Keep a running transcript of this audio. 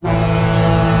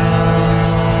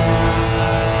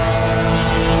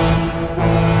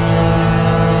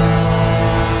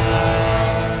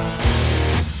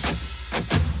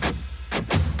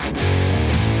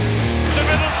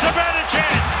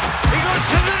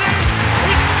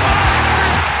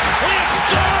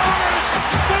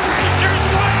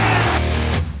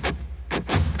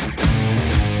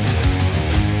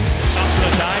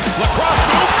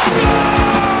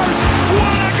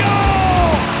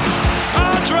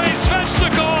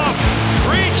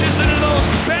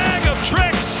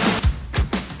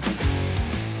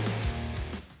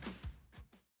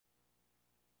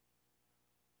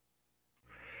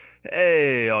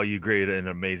Hey, all you great and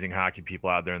amazing hockey people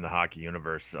out there in the hockey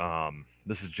universe.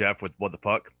 This is Jeff with What the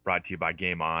Puck, brought to you by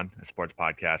Game On, a sports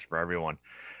podcast for everyone.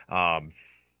 Um,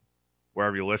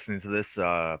 Wherever you're listening to this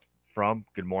from,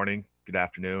 good morning, good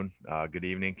afternoon, good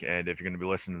evening, and if you're going to be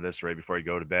listening to this right before you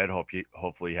go to bed,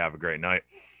 hopefully you have a great night.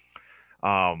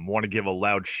 Want to give a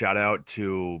loud shout out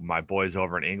to my boys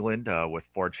over in England with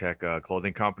Forecheck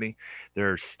Clothing Company.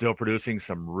 They're still producing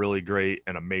some really great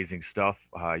and amazing stuff.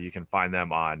 You can find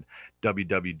them on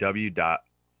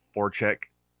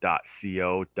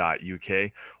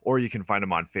www.forecheck.co.uk, or you can find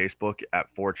them on Facebook at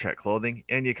Forecheck Clothing,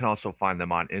 and you can also find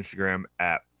them on Instagram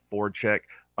at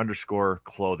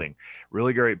Forecheck_clothing.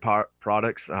 Really great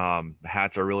products.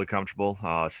 Hats are really comfortable.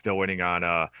 Still waiting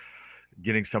on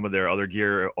getting some of their other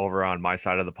gear over on my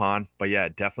side of the pond. But yeah,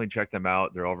 definitely check them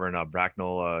out. They're over in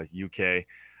Bracknell, UK,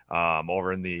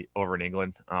 over in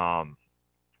England.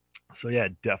 So yeah,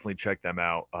 definitely check them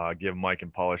out. Give Mike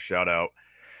and Paul a shout out.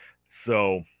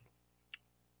 So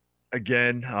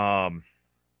again,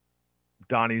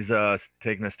 Donnie's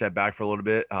taking a step back for a little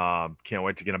bit. Can't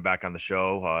wait to get him back on the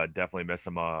show. Definitely miss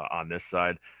him on this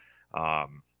side.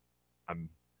 Um, I'm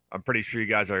I'm pretty sure you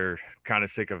guys are kind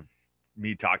of sick of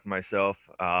me talking to myself.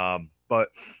 But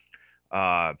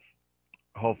uh,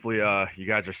 hopefully you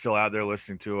guys are still out there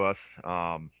listening to us.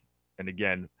 And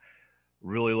again,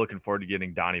 really looking forward to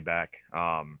getting Donnie back.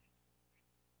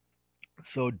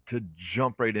 So to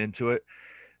jump right into it,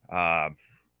 uh,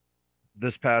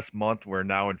 this past month, we're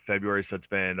now in February, so it's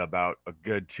been about a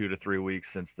good 2 to 3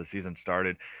 weeks since the season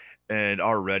started. And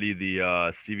already the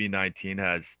CV-19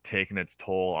 has taken its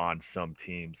toll on some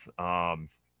teams and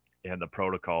the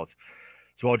protocols.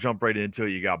 So I'll jump right into it.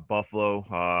 You got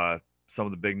Buffalo, some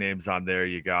of the big names on there.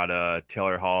 You got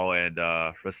Taylor Hall and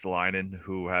Ristolainen,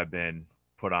 who have been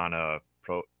put on a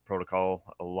protocol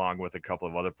along with a couple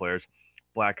of other players.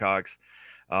 Blackhawks,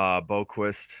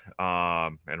 Boquist,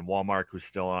 and Walmart, who's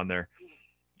still on there.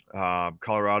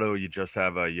 Colorado, you just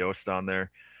have Yost on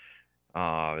there.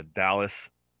 Dallas,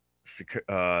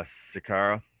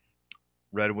 Sakara.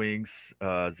 Red Wings,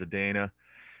 Zadana.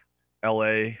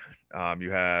 LA,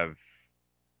 you have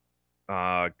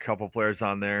a couple players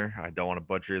on there. I don't want to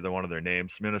butcher either one of their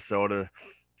names. Minnesota,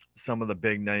 some of the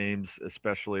big names,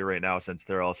 especially right now since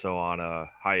they're also on a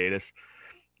hiatus,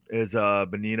 is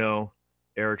Benino,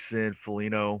 Erickson,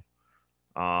 Felino,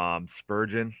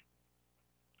 Spurgeon.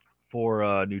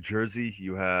 For New Jersey,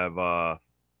 you have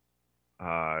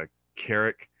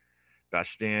Carrick,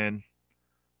 Bastan,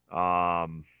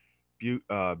 um,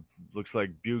 looks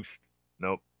like Bukes.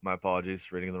 Nope, my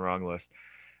apologies, reading the wrong list.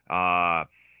 Uh,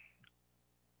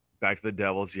 Back to the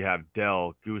Devils, you have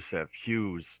Dell, Gusev,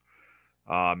 Hughes,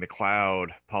 McLeod,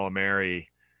 Palomeri,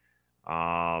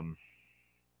 um,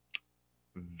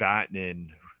 Vatanen.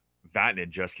 Vatanen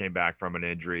just came back from an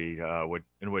injury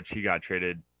in which he got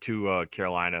traded to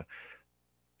Carolina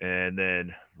and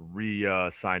then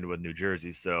re-signed with New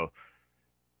Jersey. So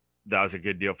that was a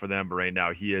good deal for them. But right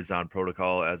now he is on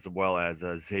protocol as well as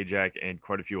Zajac and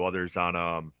quite a few others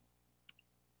on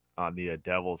the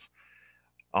Devils.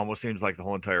 Almost seems like the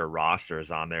whole entire roster is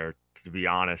on there. To be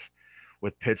honest,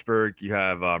 with Pittsburgh, you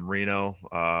have Marino,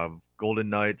 Golden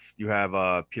Knights. You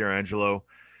have Peter Angelo,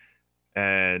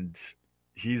 and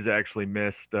he's actually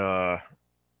missed at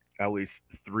least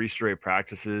three straight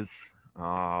practices.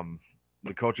 Um,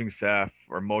 the coaching staff,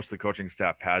 or most of the coaching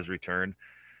staff, has returned,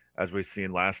 as we've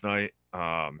seen last night.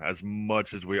 As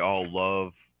much as we all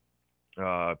love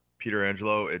Peter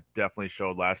Angelo, it definitely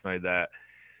showed last night that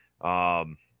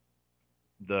um,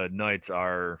 the Knights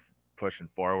are pushing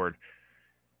forward.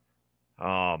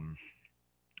 Um,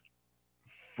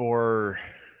 for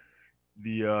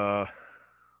the let's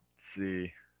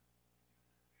see,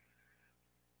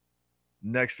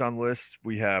 next on the list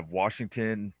we have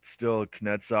Washington. Still,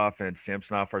 Kuznetsov and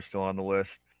Samsonov are still on the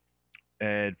list.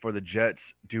 And for the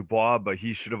Jets, Dubois, but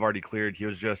he should have already cleared. He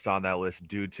was just on that list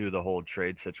due to the whole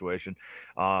trade situation.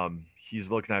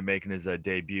 He's looking at making his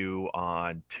debut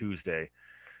on Tuesday.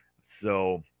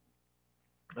 So,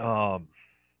 um,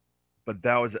 but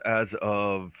that was as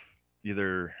of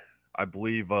either, I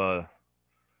believe,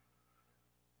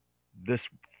 this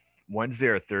Wednesday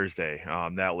or Thursday.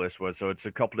 That list was, so it's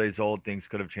a couple days old. Things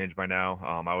could have changed by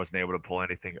now. I wasn't able to pull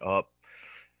anything up,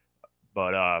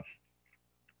 but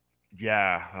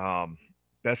yeah.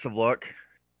 Best of luck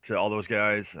to all those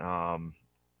guys.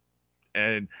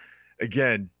 And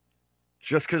again,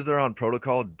 just because they're on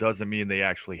protocol doesn't mean they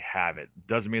actually have it.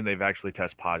 Doesn't mean they've actually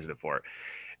tested positive for it.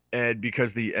 And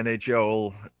because the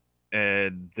NHL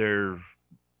and their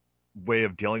way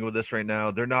of dealing with this right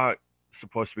now, they're not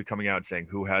supposed to be coming out and saying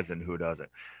who has it and who doesn't.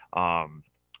 A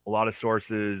lot of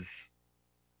sources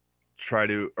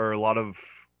or a lot of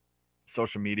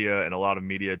social media and a lot of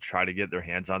media try to get their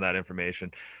hands on that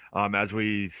information. As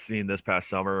we seen this past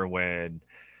summer when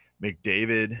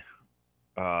McDavid,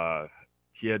 uh,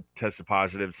 he had tested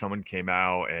positive. Someone came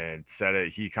out and said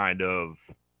it. He kind of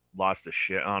lost his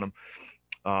shit on him.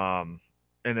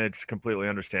 And it's completely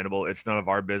understandable. It's none of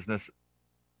our business.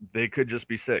 They could just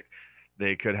be sick.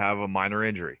 They could have a minor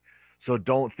injury. So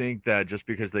don't think that just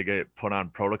because they get put on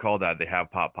protocol that they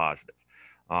have pop positive,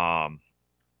 um,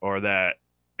 or that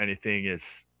anything is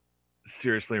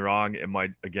seriously wrong.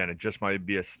 It just might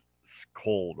be a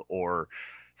cold or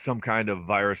some kind of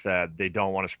virus that they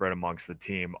don't want to spread amongst the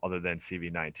team other than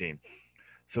CV-19.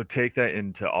 So take that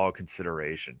into all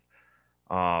consideration.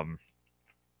 Um,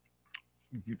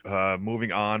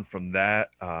 Moving on from that,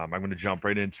 I'm going to jump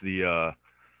right into the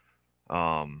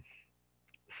um,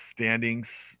 standings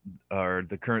or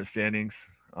the current standings.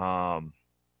 Um,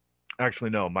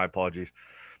 Actually, no, my apologies.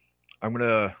 I'm going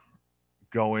to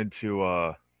go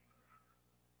into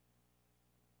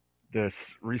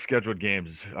this rescheduled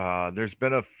games. There's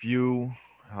been a few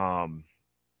um,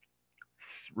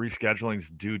 reschedulings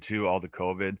due to all the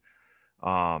COVID.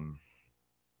 Um,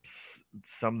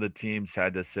 some of the teams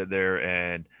had to sit there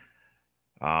and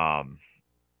um,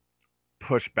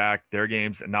 push back their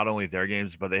games, and not only their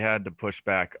games, but they had to push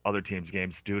back other teams'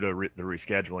 games due to the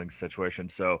rescheduling situation.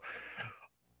 So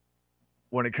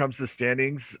when it comes to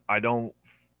standings, I don't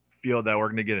feel that we're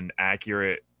going to get an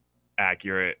accurate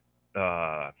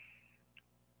uh,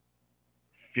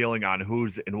 feeling on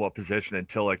who's in what position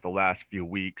until like the last few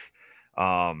weeks,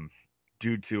 um,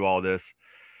 due to all this.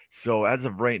 So as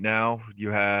of right now, you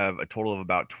have a total of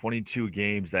about 22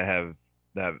 games that have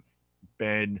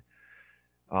been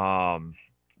um,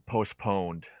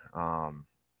 postponed, um,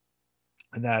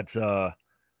 and that's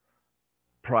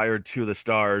prior to the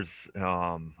Stars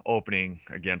opening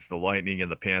against the Lightning and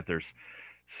the Panthers.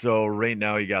 So right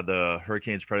now you got the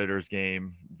Hurricanes Predators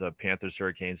game, the Panthers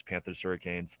Hurricanes,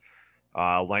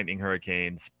 Lightning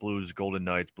Hurricanes, Blues Golden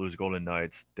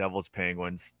Knights, Devils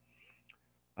Penguins,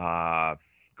 uh,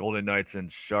 Golden Knights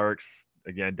and Sharks,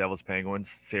 again Devils Penguins,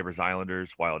 Sabres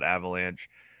Islanders, Wild Avalanche,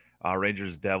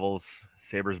 Rangers Devils,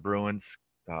 Sabres Bruins,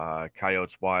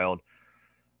 Coyotes Wild,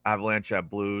 Avalanche at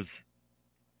Blues,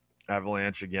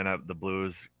 Avalanche again at the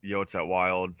Blues, Yotes at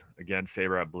Wild, again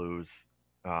Sabre at Blues,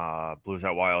 Blues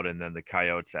at Wild, and then the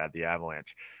Coyotes at the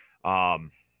Avalanche.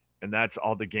 Um, and that's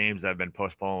all the games that have been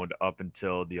postponed up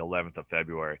until the 11th of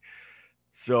February.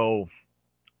 So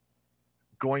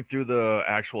going through the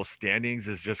actual standings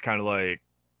is just kind of like,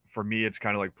 for me, it's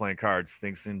kind of like playing cards.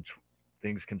 Things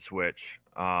can switch.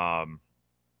 Or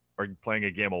playing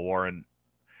a game of war, and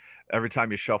every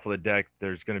time you shuffle the deck,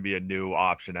 there's going to be a new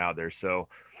option out there. So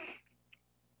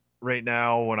right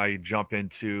now, when I jump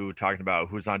into talking about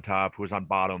who's on top, who's on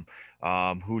bottom,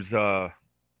 um, who's uh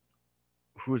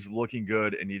who's looking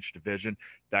good in each division,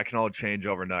 that can all change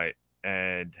overnight.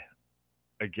 And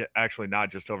again, actually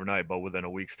not just overnight, but within a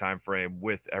week's time frame,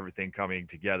 with everything coming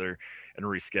together and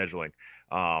rescheduling.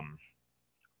 Um,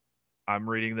 I'm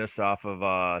reading this off of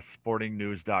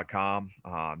sportingnews.com.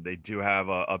 They do have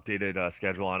a updated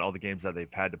schedule on all the games that they've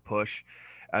had to push,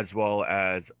 as well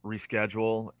as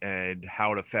reschedule and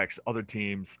how it affects other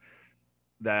teams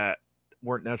that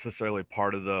weren't necessarily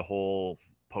part of the whole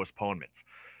postponements.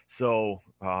 So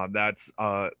that's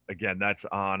on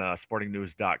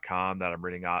sportingnews.com that I'm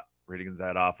reading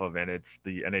that off of, and it's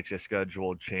the NHS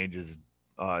schedule changes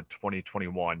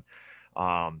 2021.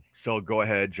 So go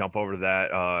ahead, jump over to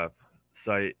that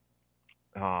site,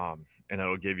 and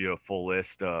it'll give you a full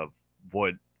list of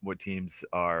what teams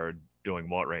are doing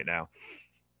what right now.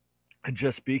 And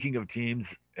just speaking of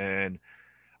teams, and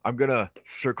I'm gonna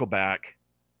circle back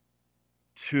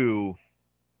to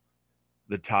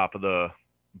the top of the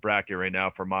bracket right now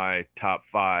for my top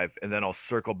five, and then I'll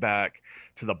circle back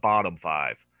to the bottom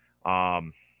five.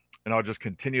 Um, and I'll just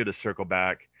continue to circle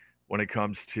back when it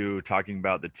comes to talking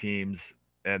about the teams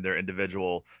and their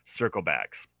individual circle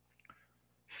backs.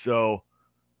 So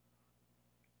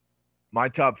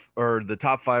the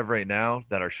top five right now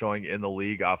that are showing in the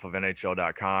league off of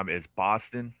NHL.com is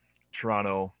Boston,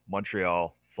 Toronto,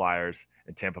 Montreal, Flyers,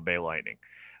 and Tampa Bay Lightning.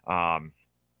 Um,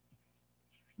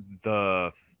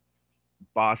 the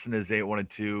Boston is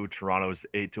 8-1-2, Toronto is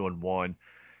 8-2-1,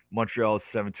 Montreal is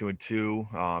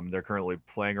 7-2-2. They're currently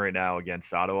playing right now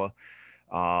against Ottawa.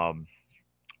 Um,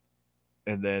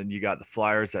 and then you got the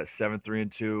Flyers at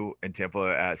 7-3-2 and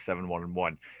Tampa at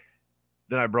 7-1-1.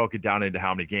 Then I broke it down into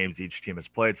how many games each team has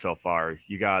played so far.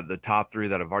 You got the top three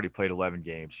that have already played 11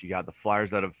 games. You got the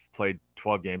Flyers that have played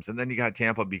 12 games. And then you got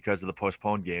Tampa because of the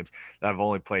postponed games that have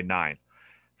only played 9.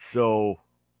 So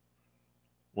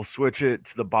We'll switch it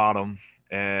to the bottom,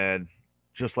 and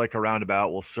just like a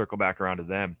roundabout, we'll circle back around to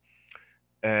them.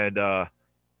 And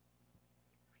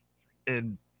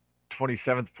in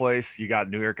 27th place, you got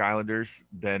New York Islanders.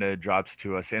 Then it drops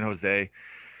to San Jose.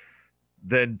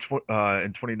 Then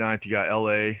in 29th, you got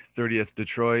LA. 30th,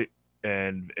 Detroit.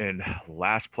 And in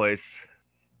last place,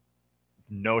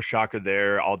 no shocker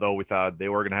there, although we thought they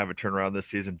were going to have a turnaround this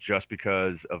season just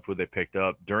because of who they picked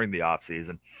up during the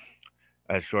offseason,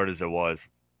 as short as it was,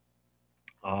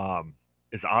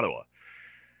 is Ottawa.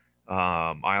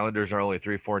 Islanders are only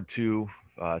 3-4-2.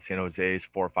 San Jose's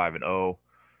 4-5-0.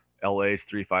 LA's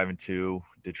 3-5-2.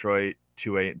 Detroit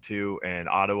 2-8-2, and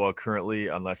Ottawa currently,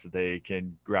 unless they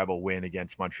can grab a win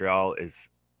against Montreal, is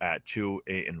at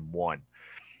 2-8-1.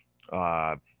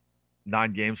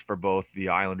 9 games for both the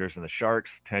Islanders and the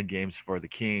Sharks, 10 games for the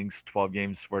Kings, 12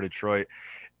 games for Detroit,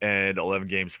 and 11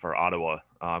 games for Ottawa.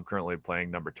 Currently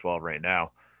playing number 12 right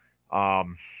now.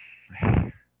 Um,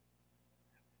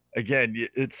 Again,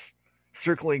 it's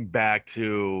circling back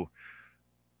to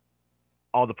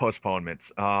all the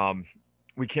postponements.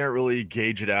 We can't really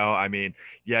gauge it out. I mean,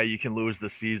 yeah, you can lose the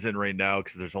season right now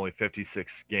because there's only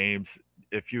 56 games.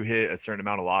 If you hit a certain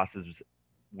amount of losses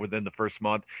within the first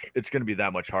month, it's going to be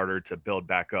that much harder to build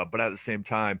back up. But at the same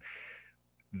time,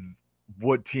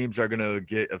 what teams are going to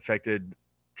get affected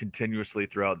continuously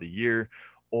throughout the year?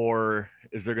 Or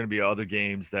is there going to be other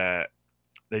games that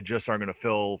they just aren't going to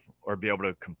fill or be able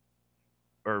to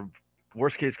or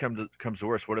worst case comes to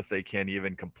worst, what if they can't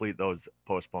even complete those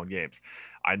postponed games?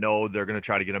 I know they're going to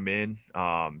try to get them in.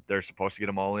 They're supposed to get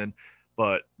them all in,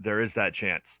 but there is that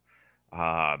chance.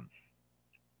 Um,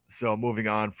 so moving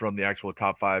on from the actual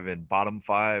top five and bottom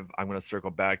five, I'm going to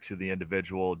circle back to the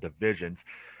individual divisions.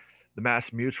 The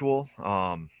Mass Mutual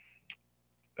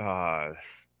uh,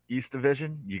 East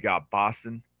Division, you got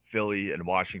Boston, Philly, and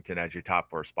Washington as your top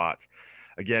four spots.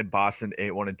 Again, Boston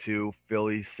 8-1-2,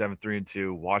 Philly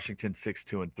 7-3-2, Washington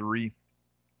 6-2-3,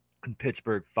 and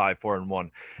Pittsburgh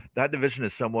 5-4-1. That division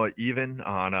is somewhat even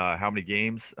on how many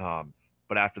games,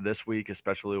 but after this week,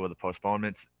 especially with the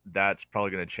postponements, that's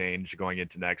probably going to change going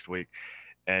into next week,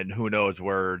 and who knows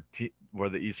where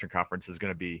the Eastern Conference is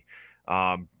going to be.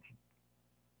 Um,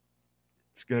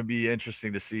 it's going to be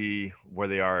interesting to see where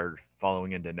they are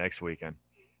following into next weekend.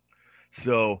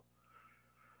 So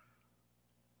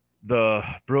the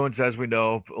Bruins, as we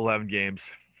know, 11 games.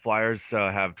 Flyers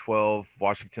have 12,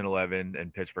 Washington 11,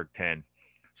 and Pittsburgh 10.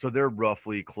 So they're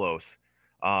roughly close.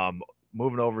 Um,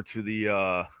 Moving over to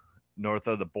the north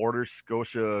of the border,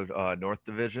 Scotia North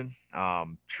Division,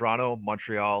 Toronto,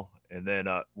 Montreal, and then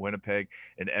Winnipeg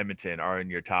and Edmonton are in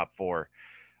your top four.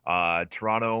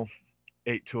 Toronto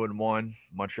 8-2-1,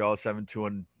 Montreal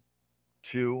 7-2-2,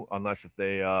 unless if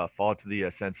they fall to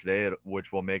the Sens today,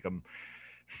 which will make them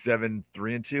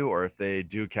 7-3-2, or if they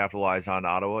do capitalize on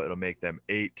Ottawa, it'll make them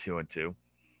 8-2-2,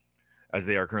 as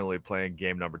they are currently playing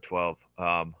game number 12.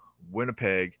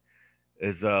 Winnipeg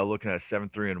is looking at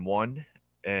 7-3-1,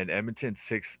 and Edmonton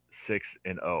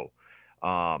 6-6-0.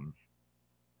 Um,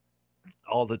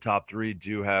 all the top three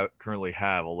do currently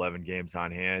have 11 games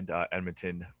on hand.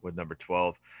 Edmonton with number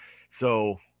 12,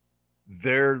 so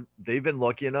they've been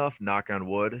lucky enough, knock on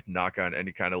wood, knock on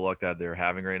any kind of luck that they're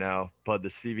having right now, but the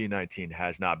CV-19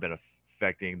 has not been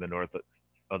affecting the north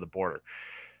of the border.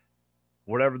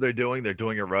 Whatever they're doing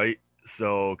it right.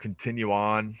 So continue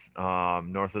on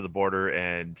north of the border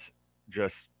and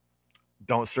just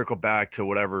don't circle back to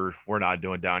whatever we're not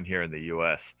doing down here in the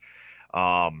U.S.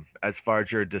 As far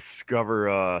as your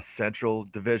Discover Central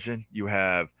Division, you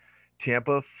have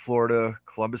Tampa, Florida,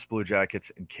 Columbus Blue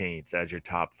Jackets, and Canes as your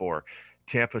top four.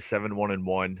 Tampa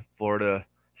 7-1-1, Florida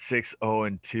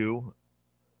 6-0-2.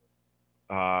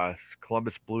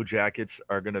 Columbus Blue Jackets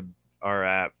are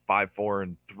at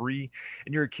 5-4-3,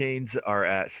 and your Canes are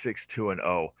at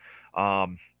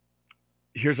 6-2-0.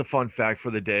 Here's a fun fact for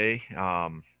the day.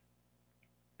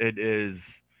 It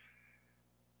is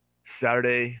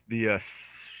Saturday, the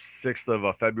 6th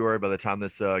of February. By the time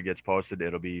this gets posted,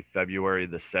 it'll be February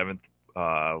the 7th,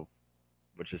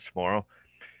 which is tomorrow.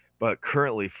 But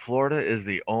currently, Florida is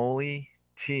the only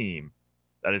team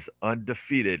that is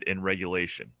undefeated in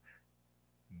regulation.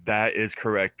 That is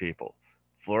correct, people.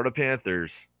 Florida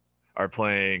Panthers are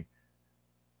playing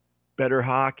better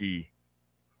hockey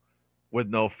with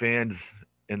no fans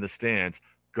in the stands.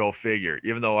 Go figure.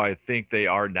 Even though I think they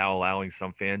are now allowing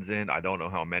some fans in, I don't know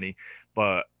how many,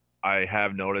 but I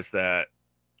have noticed that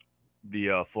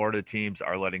the Florida teams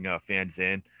are letting fans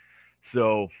in.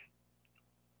 So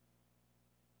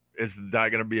is that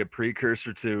going to be a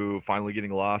precursor to finally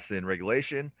getting lost in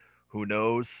regulation? Who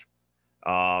knows?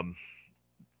 Um,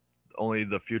 only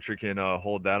the future can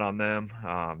hold that on them.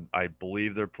 I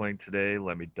believe they're playing today.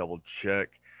 Let me double check.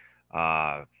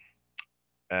 Uh,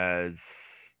 as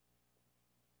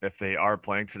if they are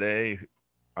playing today,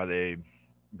 are they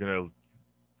gonna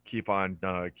keep on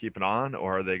keeping on,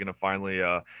 or are they gonna finally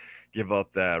give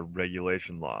up that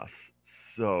regulation loss?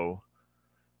 So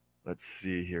let's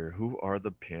see here. Who are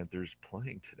the Panthers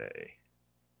playing today?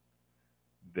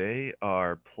 They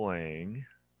are playing.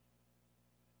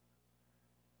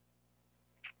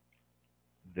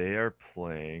 They are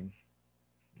playing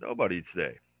nobody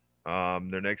today.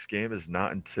 Their next game is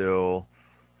not until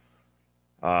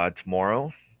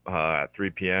tomorrow at 3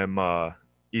 p.m.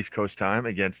 East Coast time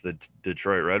against the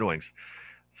Detroit Red Wings.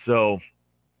 So,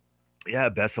 yeah,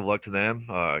 best of luck to them.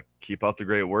 Keep up the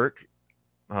great work.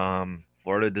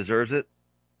 Florida deserves it.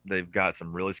 They've got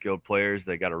some really skilled players.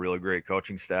 They got a really great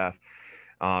coaching staff,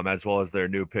 as well as their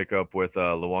new pickup with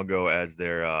Luongo as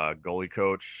their goalie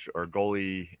coach or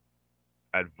goalie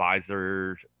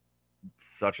advisor,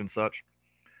 such and such.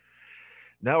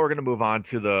 Now we're going to move on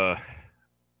to the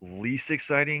least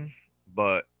exciting,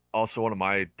 but also one of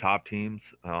my top teams,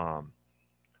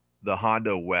 the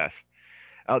Honda West.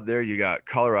 Out there, you got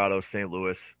Colorado, St.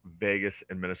 Louis, Vegas,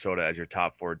 and Minnesota as your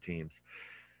top four teams.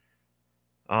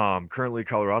 Currently,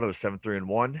 Colorado is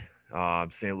 7-3-1.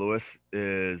 St. Louis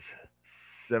is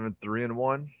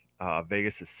 7-3-1.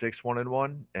 Vegas is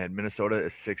 6-1-1, and Minnesota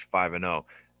is 6-5-0.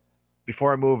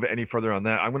 Before I move any further on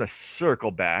that, I'm going to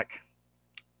circle back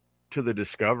to the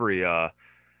Discovery uh,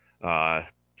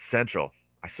 Central.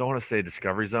 I still want to say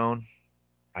Discovery Zone.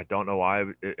 I don't know why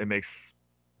it makes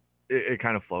it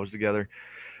kind of flows together,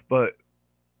 but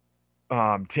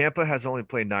Tampa has only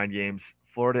played 9 games,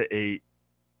 Florida 8,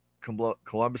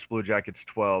 Columbus Blue Jackets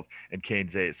 12, and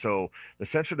Canes 8. So the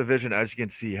Central Division, as you can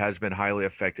see, has been highly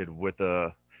affected with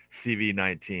the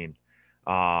CV-19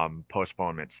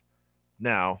 postponements.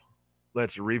 Now,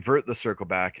 let's revert the circle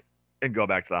back and go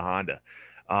back to the Honda.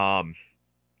 Um,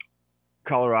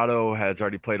 Colorado has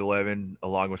already played 11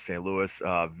 along with St. Louis.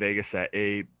 Vegas at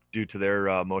 8 due to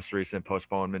their most recent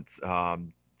postponements.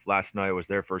 Last night was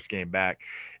their first game back,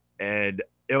 and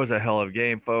it was a hell of a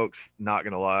game, folks. Not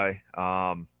going to lie.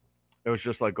 It was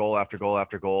just like goal after goal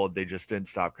after goal. They just didn't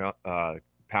stop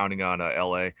pounding on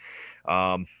LA.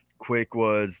 Quick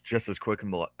was just as quick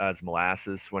as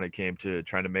molasses when it came to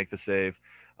trying to make the save.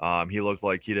 He looked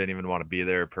like he didn't even want to be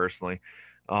there personally.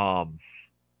 Um,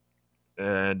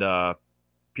 and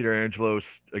Peter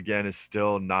Angelos, again, is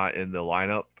still not in the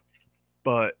lineup,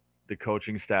 but the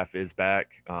coaching staff is back.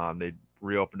 They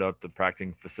reopened up the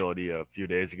practicing facility a few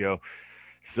days ago.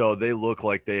 So they look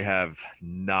like they have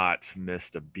not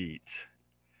missed a beat.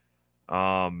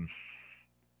 Um,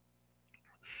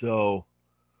 so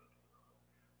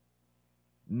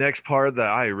next part that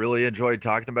I really enjoyed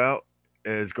talking about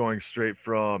is going straight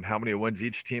from how many wins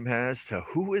each team has to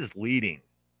who is leading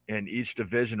in each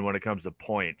division when it comes to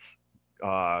points,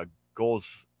 goals,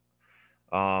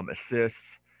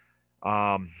 assists.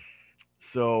 Um,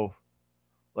 so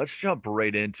let's jump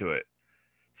right into it.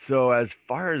 So as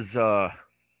far as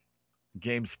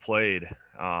games played,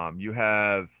 you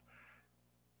have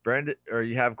Brandon, or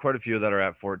you have quite a few that are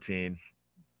at 14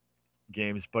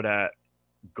 games, but at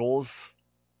goals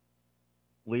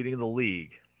leading the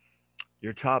league,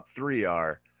 your top three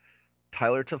are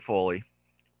Tyler Toffoli,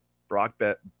 Brock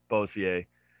Beausier,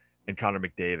 and Connor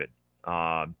McDavid.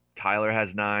 Tyler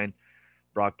has 9,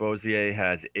 Brock Beausier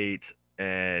has 8,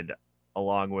 and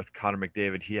along with Connor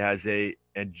McDavid, he has 8,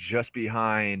 and just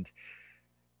behind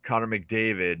Connor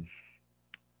McDavid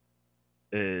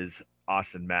is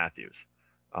Austin Matthews.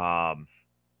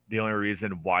 The only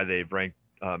reason why they've ranked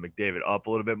McDavid up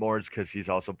a little bit more is because he's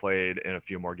also played in a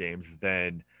few more games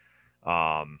than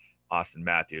Austin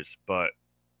Matthews. But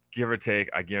give or take,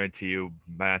 I guarantee you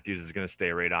Matthews is going to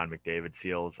stay right on McDavid's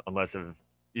heels unless if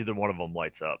either one of them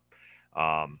lights up.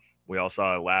 We all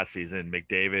saw last season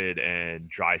McDavid and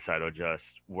Draisaitl just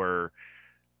were.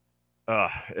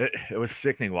 It was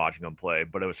sickening watching them play,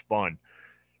 but it was fun.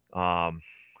 Um,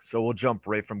 so we'll jump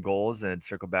right from goals and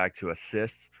circle back to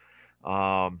assists.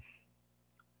 Um,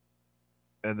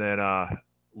 and then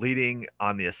leading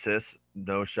on the assists,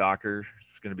 no shocker,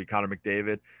 it's going to be Connor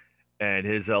McDavid and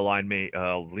his line mate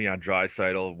Leon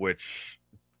Draisaitl, which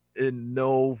in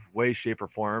no way, shape, or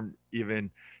form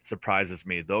even surprises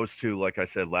me. Those two, like I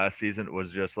said last season,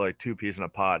 was just like two peas in a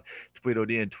pod.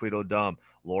 Tweedledee and Tweedledum,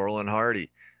 Laurel and Hardy,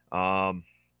 Abbott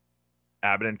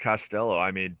and Costello.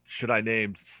 I mean, should I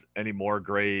name any more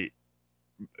great,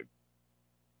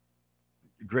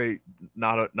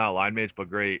 not line mates, but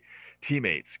great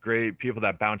teammates, great people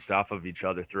that bounced off of each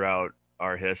other throughout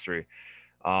our history.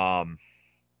 Um,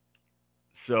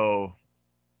 So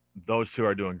those two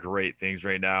are doing great things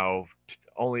right now.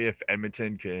 Only if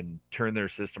Edmonton can turn their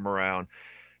system around,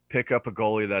 pick up a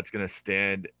goalie that's going to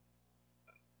stand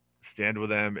with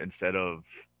them instead of.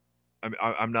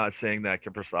 I'm not saying that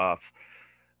Kiprusoff's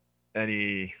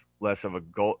any less of a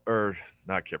goal or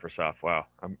not Kiprusoff. Wow,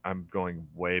 I'm going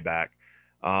way back.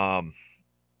 Um,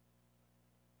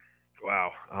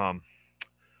 wow.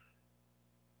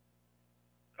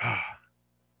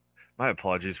 My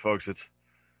apologies, folks.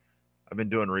 I've been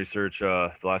doing research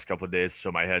the last couple of days,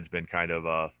 so my head's been kind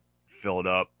of filled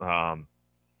up. Let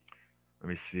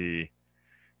me see.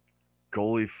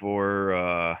 Goalie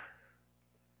for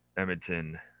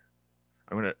Edmonton.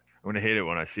 I'm gonna hate it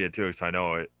when I see it too, because I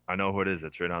know it. I know who it is.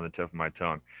 It's right on the tip of my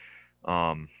tongue.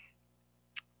 Um,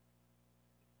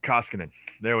 Koskinen.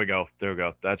 There we go. There we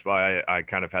go. That's why I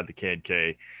kind of had the K and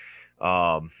K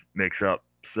mix up.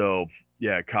 So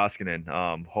yeah,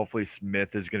 Koskinen. Hopefully Smith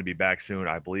is going to be back soon.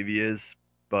 I believe he is,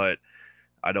 but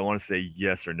I don't want to say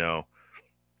yes or no.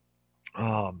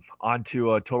 On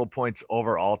to total points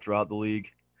overall throughout the league.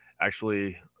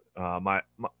 Actually, my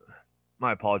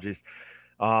apologies.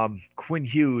 Quinn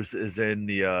Hughes is in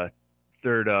the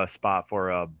third spot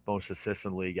for most assists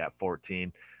in the league at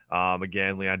 14.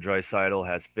 Again, Leon Draisaitl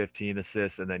has 15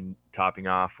 assists, and then topping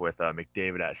off with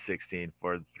McDavid at 16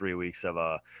 for 3 weeks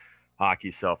of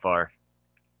hockey so far.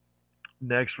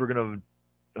 Next, we're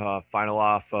gonna final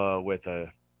off with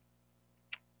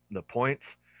the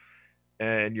points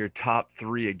and your top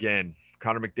three again: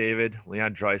 Connor McDavid,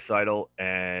 Leon Draisaitl,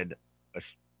 and a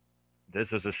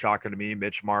this is a shocker to me.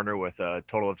 Mitch Marner with a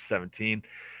total of 17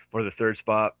 for the third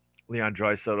spot. Leon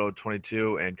Draisaitl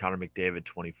 22 and Connor McDavid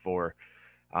 24.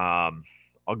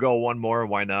 I'll go one more.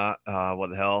 Why not?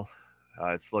 What the hell?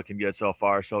 It's looking good so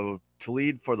far. So to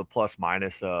lead for the plus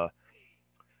minus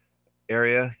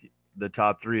area, the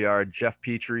top three are Jeff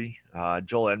Petrie,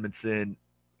 Joel Edmondson,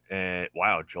 and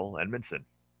wow, Joel Edmondson,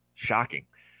 shocking.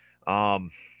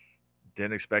 Um,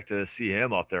 didn't expect to see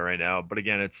him up there right now, but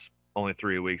again, it's only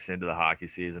 3 weeks into the hockey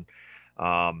season.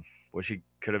 Wish he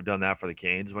could have done that for the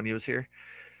Canes when he was here.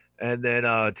 And then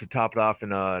to top it off in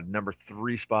number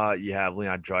three spot, you have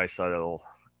Leon Draisaitl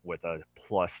with a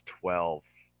plus 12.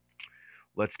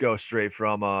 Let's go straight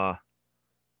from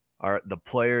the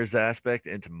players aspect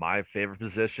into my favorite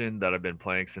position that I've been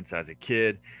playing since as a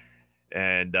kid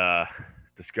and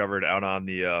discovered out on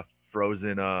the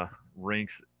frozen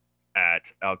rinks at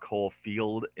Alcoa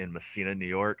Field in Messina, New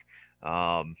York,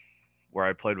 where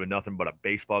I played with nothing but a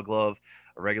baseball glove,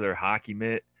 a regular hockey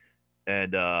mitt,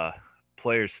 and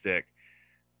player stick.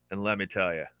 And let me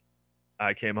tell you,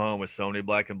 I came home with so many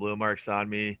black and blue marks on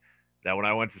me that when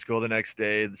I went to school the next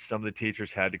day, some of the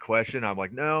teachers had to question. I'm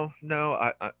like, no,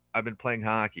 no, I've been playing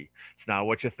hockey. It's not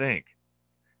what you think.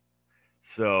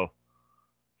 So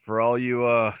for all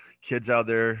you kids out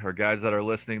there or guys that are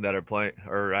listening that are playing,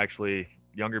 or actually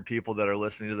younger people that are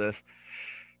listening to this,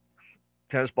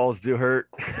 tennis balls do hurt,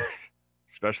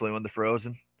 especially when they're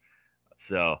frozen.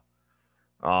 So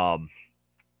um,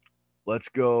 let's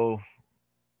go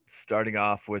starting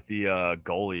off with the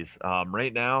goalies.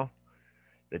 Right now,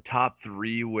 the top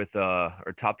three with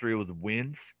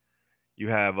wins. You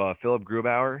have Philip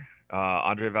Grubauer,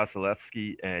 Andre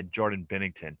Vasilevsky, and Jordan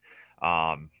Binnington.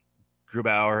 Um,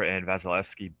 Grubauer and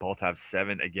Vasilevsky both have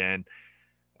 7 again.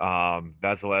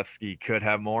 Vasilevsky could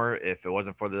have more if it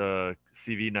wasn't for the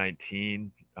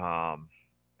CV19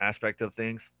 aspect of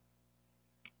things,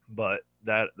 but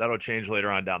that'll change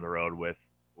later on down the road with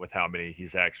how many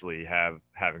he's actually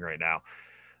having right now.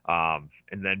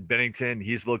 And then Bennington,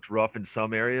 he's looked rough in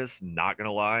some areas. Not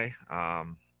gonna lie.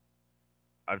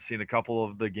 I've seen a couple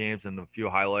of the games and a few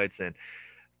highlights, and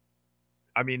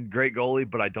I mean, great goalie,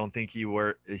 but I don't think he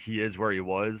is where he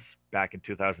was back in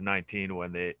 2019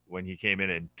 when he came in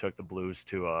and took the Blues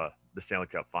to the Stanley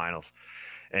Cup Finals,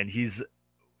 and he's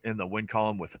in the win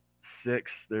column with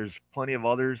 6. There's plenty of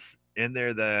others in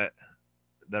there that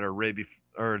are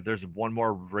or there's one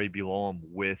more right below him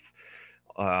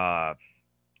uh,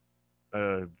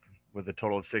 with a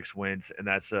total of 6 wins, and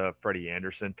that's Freddie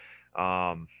Anderson.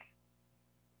 Um,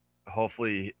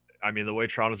 Hopefully, I mean the way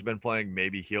Toronto's been playing,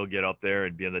 maybe he'll get up there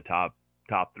and be in the top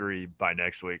 3 by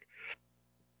next week.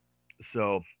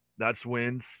 So that's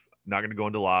wins. Not going to go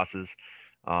into losses.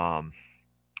 Um,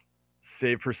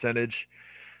 Save percentage.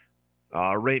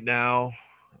 Right now,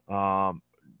 um,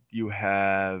 you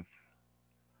have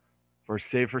for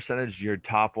save percentage, your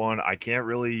top one. I can't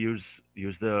really use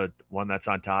the one that's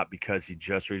on top because he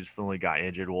just recently got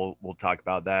injured. We'll talk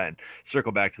about that and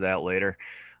circle back to that later.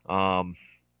 Um,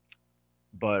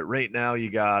 but right now you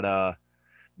got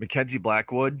Mackenzie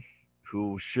Blackwood,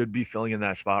 who should be filling in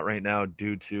that spot right now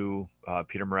due to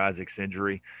Peter Mrazek's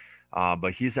injury.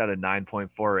 But he's at a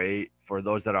 9.48. For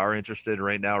those that are interested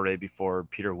right now, right before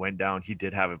Peter went down, he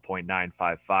did have a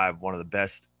 .955, one of the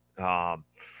best um,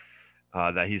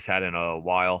 that he's had in a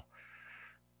while.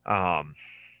 Um,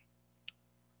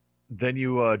 then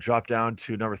you drop down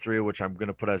to number three, which I'm going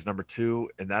to put as number two,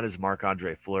 and that is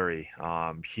Marc-Andre Fleury.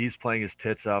 He's playing his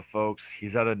tits off, folks.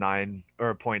 He's at a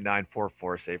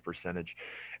 .944 save percentage,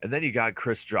 and then you got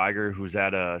Chris Driedger, who's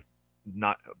at a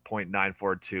not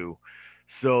 .942.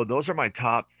 So those are my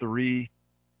top three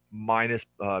minus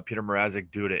Peter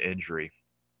Mrazek due to injury,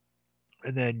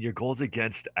 and then your goals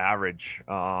against average.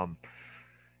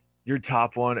 Your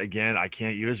top one again, I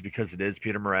can't use because it is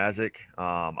Peter Mrazek.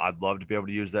 I'd love to be able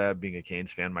to use that, being a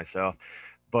Canes fan myself,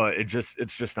 but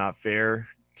it's just not fair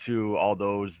to all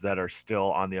those that are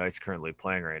still on the ice currently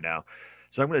playing right now.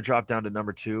 So I'm going to drop down to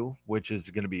number two, which is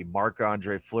going to be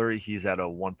Marc-Andre Fleury. He's at a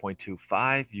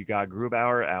 1.25. You got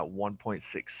Grubauer at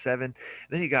 1.67.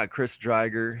 Then you got Chris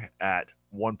Driedger at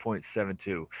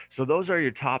 1.72. So those are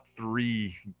your top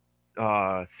three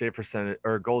save percentage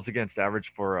or goals against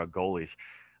average for goalies.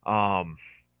 Um,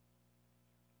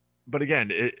 but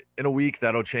again, in a week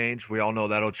that'll change. We all know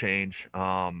that'll change.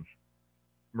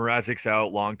 Mrazek's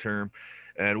out long term,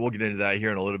 and we'll get into that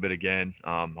here in a little bit again.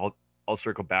 I'll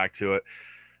circle back to it.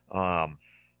 Um,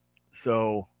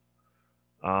 so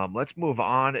let's move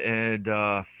on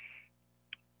and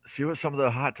see what some of the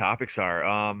hot topics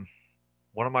are.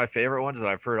 One of my favorite ones that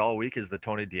I've heard all week is the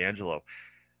Tony DeAngelo.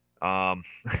 Um,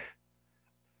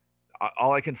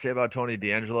 all I can say about Tony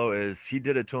DeAngelo is he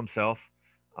did it to himself.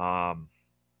 Um,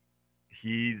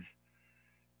 he's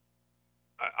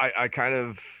I kind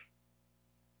of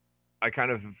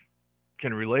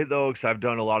can relate though because I've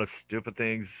done a lot of stupid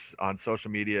things on social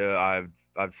media. I've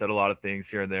said a lot of things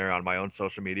here and there on my own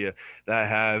social media that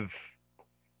have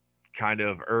kind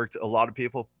of irked a lot of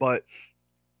people. But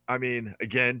I mean,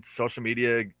 again, social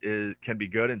media can be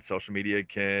good, and social media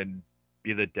can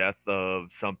be the death of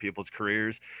some people's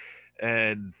careers.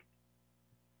 And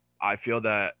I feel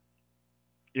that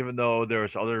even though there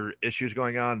was other issues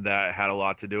going on that had a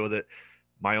lot to do with it,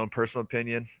 my own personal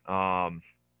opinion. But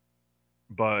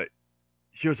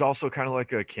he was also kind of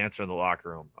like a cancer in the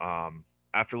locker room.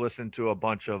 After listening to a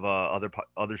bunch of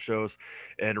other shows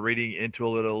and reading into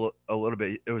a little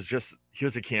bit, it was just he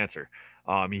was a cancer.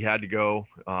 He had to go.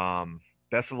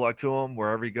 Best of luck to him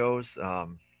wherever he goes. I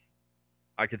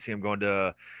could see him going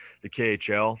to the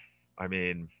KHL. I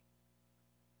mean,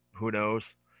 who knows?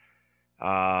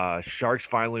 Sharks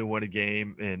finally win a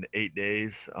game in 8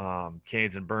 days.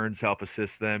 Canes and Burns help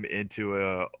assist them into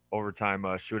a overtime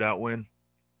shootout win.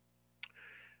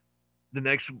 The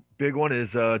next big one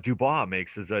is Dubois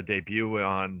makes his debut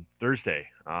on Thursday.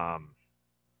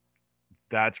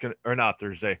 That's gonna or not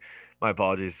Thursday. My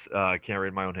apologies. I can't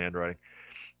read my own handwriting.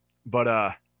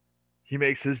 But he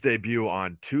makes his debut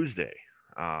on Tuesday.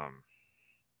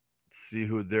 See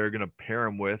who they're gonna pair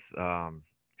him with.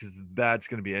 Because that's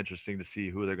gonna be interesting to see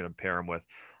who they're gonna pair him with.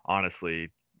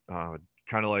 Honestly, kind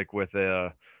of like with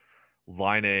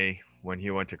Laine when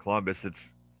he went to Columbus. It's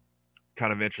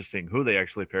kind of interesting who they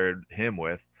actually paired him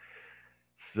with.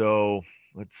 So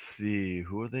let's see,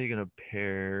 who are they going to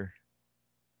pair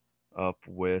up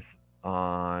with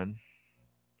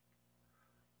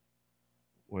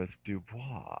with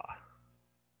Dubois?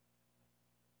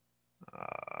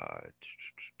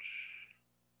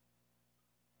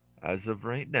 As of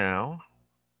right now,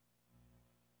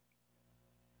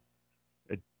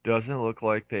 it doesn't look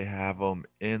like they have him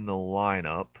in the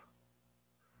lineup.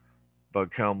 But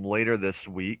come later this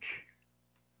week,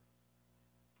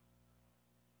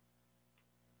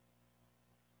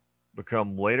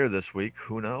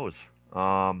 who knows?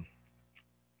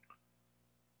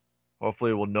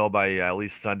 Hopefully we'll know by at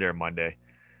least Sunday or Monday.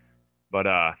 But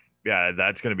yeah,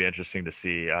 that's going to be interesting to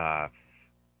see. On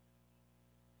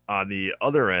the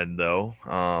other end, though,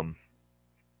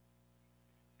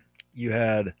 you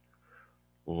had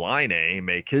Laine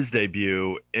make his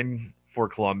debut in for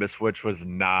Columbus, which was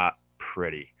not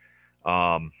pretty.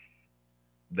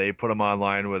 They put him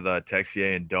online with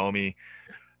Texier and Domi,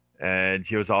 and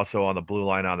he was also on the blue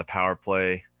line on the power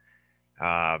play.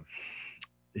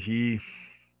 He,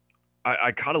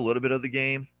 I caught a little bit of the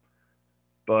game,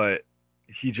 but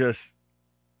he just,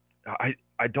 I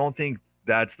don't think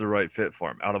that's the right fit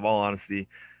for him. Out of all honesty,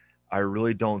 I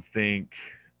really don't think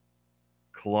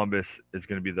Columbus is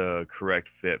going to be the correct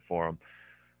fit for him.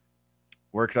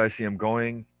 Where could I see him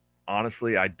going?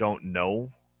 Honestly, I don't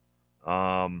know.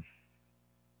 I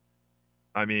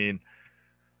mean,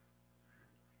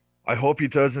 I hope he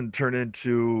doesn't turn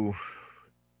into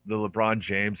the LeBron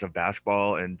James of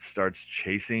basketball and starts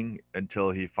chasing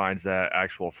until he finds that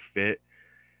actual fit.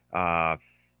 Uh,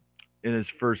 in his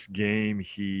first game,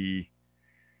 he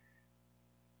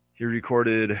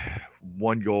recorded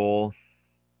one goal,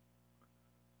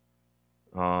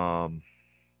 um,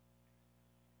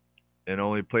 and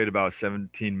only played about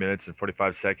 17 minutes and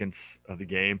 45 seconds of the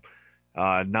game.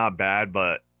 Not bad,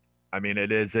 but I mean,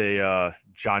 it is a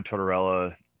John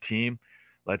Tortorella team.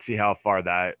 Let's see how far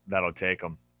that'll take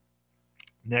them.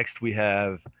 Next, we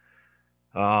have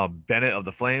Bennett of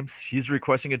the Flames. He's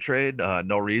requesting a trade.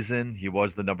 No reason. He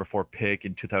was the number 4 pick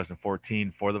in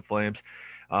 2014 for the Flames.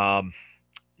 Um,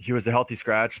 he was a healthy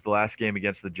scratch the last game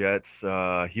against the Jets.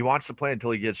 He wants to play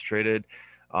until he gets traded,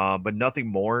 but nothing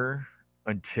more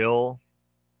until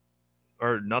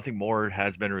or nothing more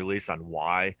has been released on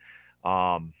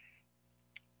um,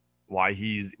 why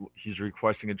he's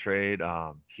requesting a trade.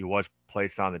 He was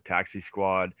placed on the taxi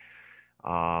squad,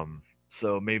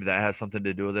 so maybe that has something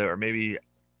to do with it, or maybe,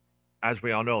 as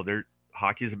we all know,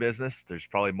 hockey is a business. There's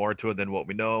probably more to it than what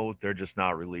we know. They're just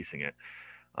not releasing it.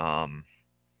 Um,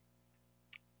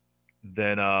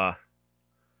 then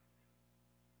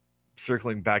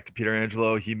circling back to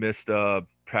Pietrangelo, he missed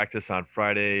practice on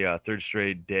Friday, third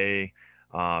straight day.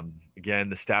 Again,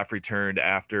 the staff returned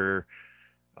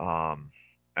um,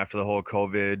 after the whole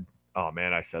COVID. Oh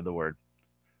man, I said the word.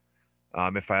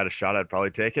 If I had a shot, I'd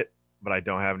probably take it, but I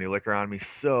don't have any liquor on me,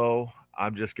 so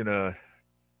I'm just gonna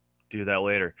do that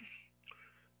later.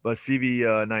 But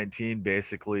CV 19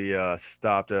 basically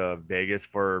stopped Vegas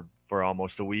for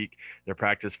almost a week. Their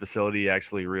practice facility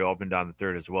actually reopened on the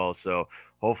third as well. So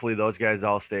hopefully those guys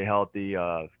all stay healthy.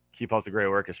 Keep up the great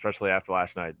work, especially after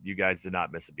last night. You guys did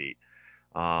not miss a beat.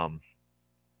 Um,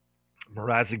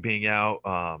 Mrazek being out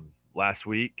last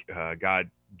week got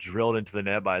drilled into the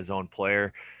net by his own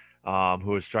player,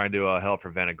 who was trying to help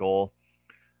prevent a goal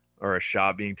or a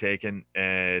shot being taken,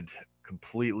 and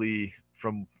completely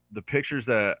from the pictures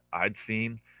that I'd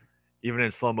seen, even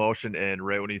in slow motion and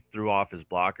right when he threw off his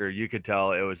blocker, you could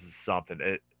tell it was something.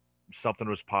 Something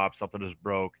was popped, something was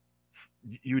broke.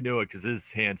 You knew it because his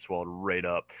hand swelled right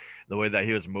up. The way that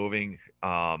he was moving,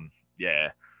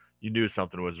 yeah, you knew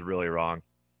something was really wrong.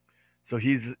 So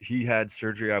he had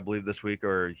surgery, I believe, this week,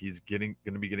 or he's getting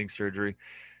going to be getting surgery.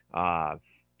 Uh,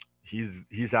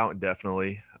 he's out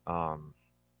indefinitely.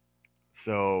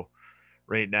 So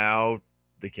right now,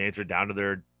 the Canes are down to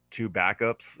their two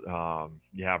backups.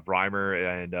 You have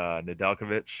Reimer and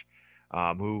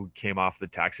Nedeljkovic, who came off the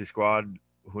taxi squad.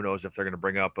 Who knows if they're going to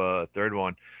bring up a third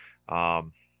one?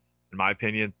 Um, in my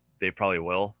opinion, they probably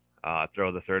will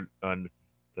throw the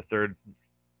third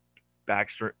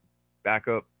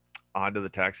backup onto the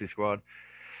taxi squad.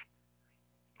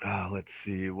 Let's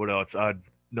see what else.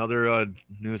 Another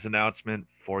news announcement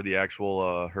for the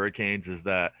actual Hurricanes is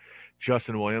that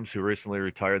Justin Williams, who recently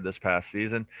retired this past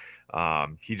season,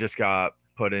 he just got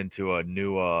put into a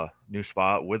new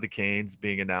spot with the Canes,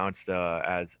 being announced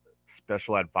as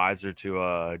special advisor to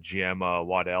GM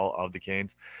Waddell of the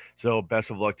Canes. So best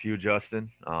of luck to you,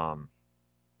 Justin.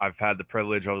 I've had the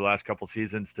privilege over the last couple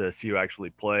seasons to see you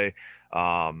actually play,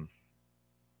 um,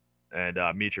 and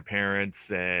meet your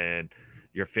parents and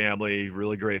your family.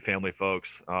 Really great family folks.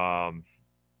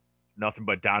 Nothing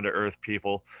but down to earth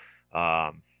people.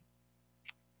 Um,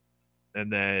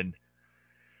 and then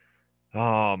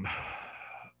um,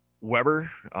 Weber,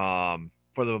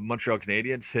 for the Montreal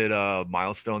Canadiens, hit a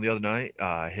milestone the other night.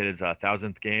 Hit his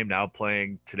 1,000th game. Now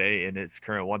playing today in his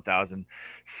current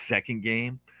 1,002nd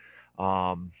game.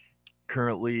 Um,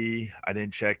 Currently, I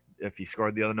didn't check if he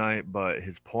scored the other night, but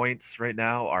his points right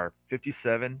now are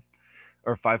 57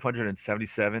 or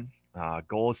 577.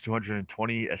 Goals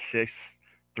 220, assists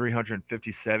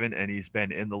 357, and he's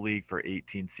been in the league for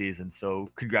 18 seasons. So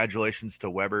congratulations to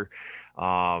Weber.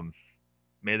 Um,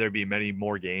 May there be many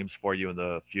more games for you in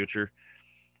the future.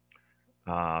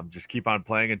 Just keep on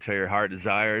playing until your heart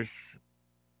desires.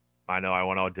 I know I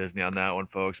went all Disney on that one,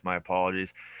 folks. My apologies.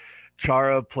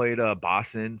 Chara played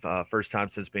Boston first time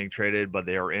since being traded, but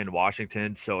they were in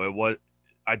Washington, so it was.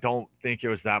 I don't think it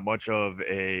was that much of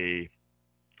a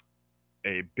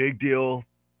big deal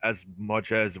as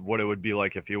much as what it would be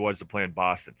like if he was to play in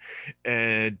Boston.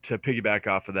 And to piggyback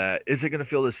off of that, is it going to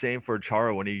feel the same for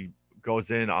Chara when he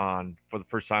goes in on for the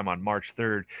first time on March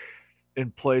 3rd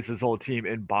and plays his whole team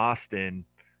in Boston,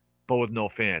 but with no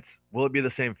fans? Will it be the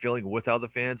same feeling without the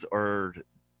fans, or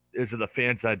is it the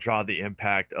fans that draw the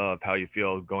impact of how you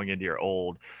feel going into your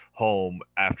old home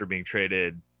after being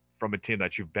traded from a team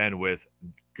that you've been with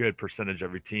good percentage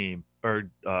of your team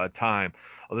or time,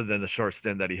 other than the short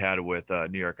stint that he had with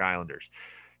New York Islanders?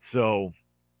 So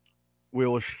we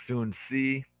will soon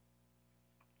see.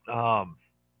 Um,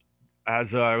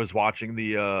 as I was watching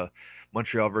the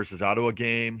Montreal versus Ottawa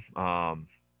game,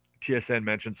 TSN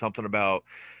mentioned something about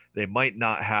they might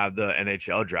not have the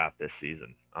NHL draft this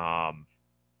season.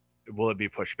 Will it be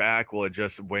pushed back? Will it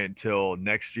just wait until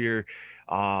next year?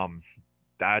 Um,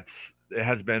 it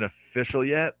hasn't been official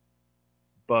yet,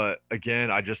 but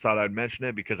again, I just thought I'd mention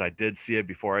it because I did see it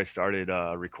before I started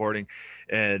recording,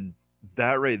 and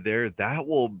that right there,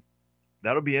 that'll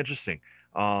be interesting.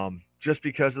 Just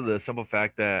because of the simple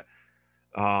fact that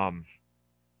um,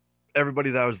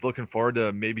 everybody that was looking forward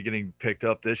to maybe getting picked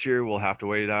up this year will have to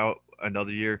wait out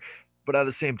another year. But at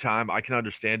the same time, I can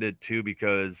understand it too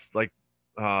because like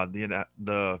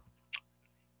the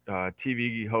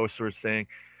TV hosts were saying,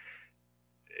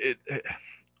 it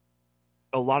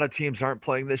a lot of teams aren't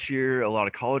playing this year. A lot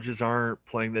of colleges aren't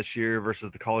playing this year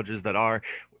versus the colleges that are.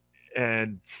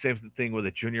 And same thing with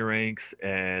the junior ranks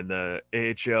and the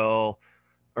AHL,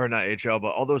 or not AHL, but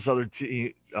all those other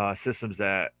systems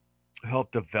that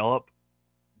help develop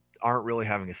aren't really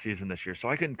having a season this year. So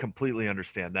I can completely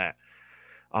understand that.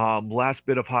 Last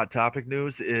bit of hot topic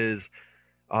news is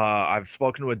I've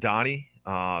spoken with Donnie.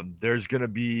 There's going to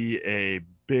be a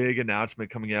big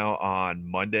announcement coming out on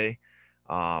Monday.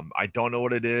 I don't know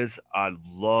what it is. I'd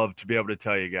love to be able to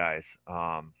tell you guys.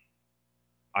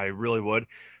 I really would,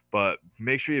 but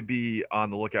make sure you be on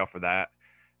the lookout for that.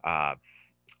 Uh,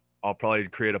 I'll probably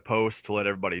create a post to let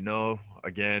everybody know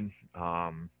again.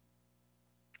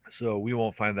 So we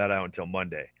won't find that out until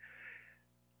Monday.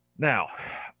 Now,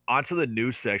 onto the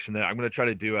news section that I'm going to try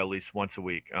to do at least once a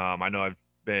week. I know I've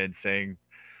been saying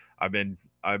I've been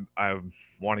I'm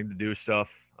wanting to do stuff.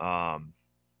 I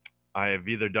have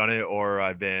either done it or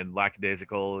I've been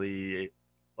lackadaisical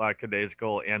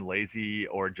and lazy,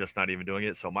 or just not even doing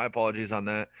it. So my apologies on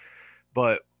that.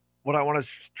 But what I want to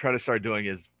try to start doing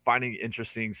is finding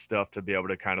interesting stuff to be able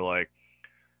to kind of like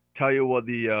tell you what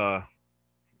the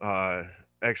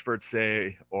experts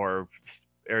say, or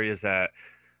areas that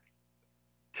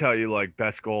tell you like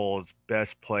best goals,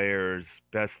 best players,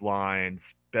 best lines,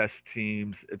 best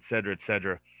teams, etc.,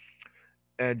 etc.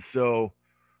 And so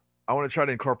I want to try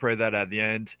to incorporate that at the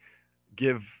end,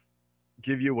 give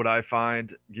give you what I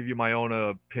find, give you my own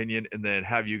opinion, and then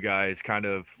have you guys kind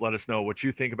of let us know what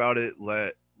you think about it.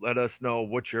 Let us know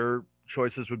what your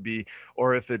choices would be,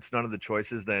 or if it's none of the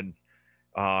choices, then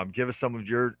give us some of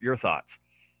your thoughts.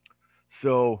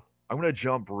 So I'm gonna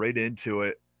jump right into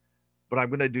it, but I'm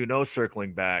gonna do no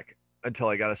circling back until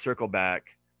I got to circle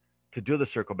back to do the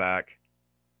circle back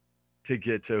to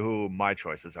get to who my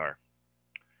choices are.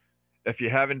 If you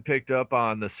haven't picked up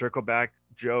on the circle back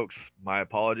jokes, my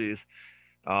apologies.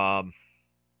 Um,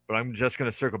 but I'm just going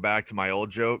to circle back to my old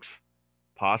jokes,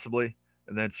 possibly,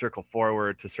 and then circle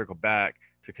forward to circle back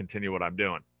to continue what I'm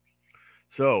doing.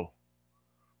 So,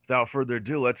 without further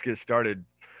ado, let's get started.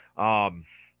 Um,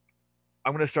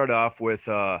 I'm going to start off with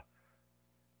some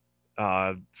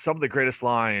of the greatest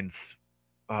lines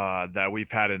that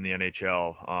we've had in the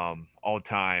NHL all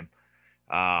time.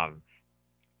 Um,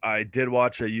 I did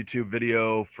watch a YouTube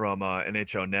video from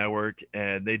NHL Network,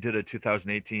 and they did a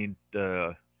 2018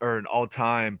 or an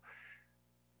all-time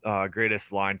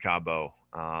greatest line combo.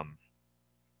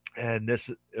 And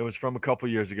it was from a couple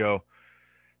years ago.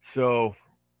 So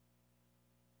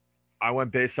I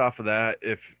went based off of that.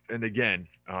 And again,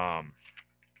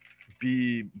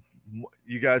 be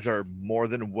you guys are more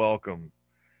than welcome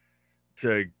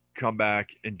to come back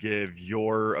and give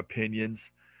your opinions.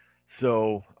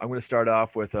 So I'm going to start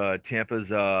off with Tampa's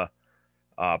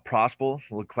Prospel,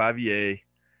 Leclavier,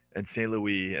 and St.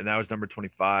 Louis, and that was number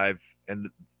 25. And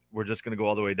we're just going to go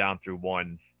all the way down through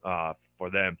one for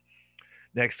them.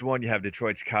 Next one, you have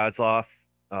Detroit's Kozlov,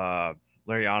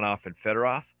 Larionov, and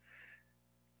Fedorov.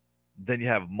 Then you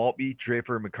have Maltby,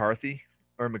 Draper,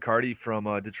 McCarty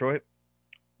from Detroit.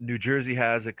 New Jersey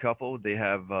has a couple. They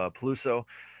have Peluso,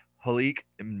 Halik,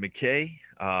 and McKay.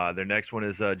 Their next one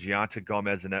is Gianta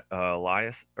Gomez and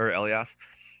Elias.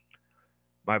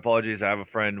 My apologies. I have a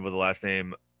friend with a last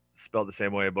name spelled the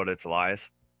same way, but it's Elias.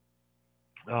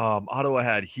 Ottawa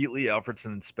had Heatley, Alfredson,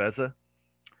 and Spezza.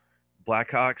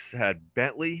 Blackhawks had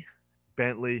Bentley,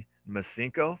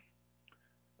 Masinko,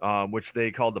 which they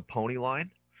called the pony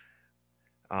line.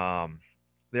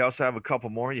 They also have a couple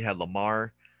more. You had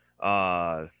Lamar,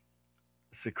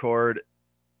 Secord,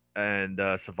 and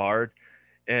Savard.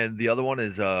 And the other one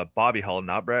is Bobby Hull,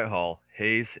 not Brett Hull,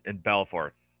 Hayes, and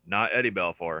Balfour, not Eddie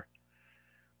Balfour.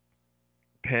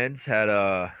 Pens had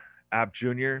App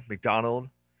Jr., McDonald,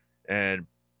 and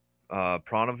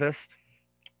Pronovist.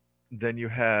 Then you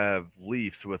have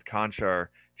Leafs with Conchar,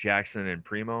 Jackson, and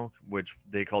Primo, which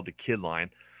they called the kid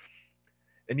line.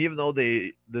 And even though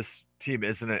this team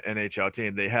isn't an NHL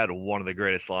team, they had one of the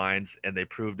greatest lines, and they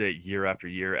proved it year after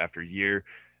year after year,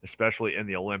 especially in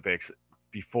the Olympics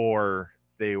before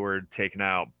they were taken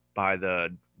out by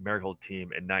the Miracle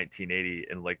team in 1980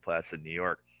 in Lake Placid, New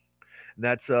York. And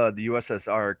that's the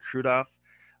USSR Krudov,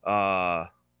 uh,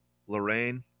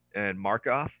 Lorraine, and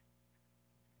Markov.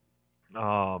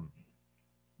 Um,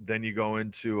 then you go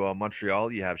into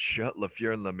Montreal. You have Schutt,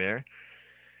 Lafleur, and Lemaire.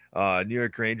 New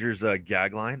York Rangers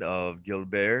gag line of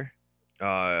Gilbert,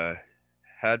 uh,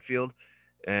 Hadfield,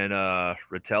 and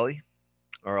Ratelli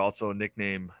are also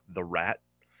nicknamed the Rat.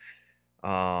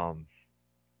 Um,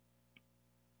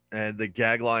 and the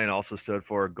gag line also stood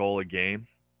for a goal a game.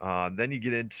 Then you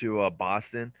get into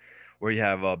Boston, where you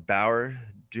have Bauer,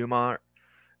 Dumont,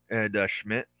 and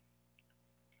Schmidt.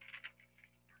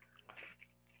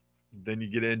 Then you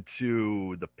get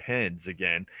into the Pens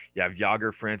again. You have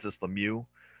Yager, Francis, Lemieux.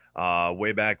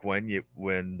 Way back when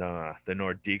the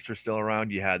Nordiques were still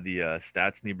around, you had the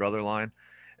Stastny brother line,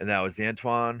 and that was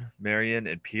Antoine, Marion,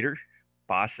 and Peter.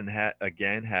 Boston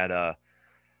had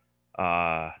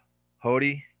uh,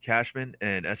 Hody, Cashman,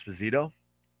 and Esposito.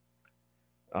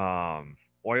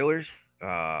 Oilers,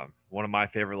 one of my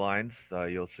favorite lines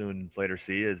you'll soon later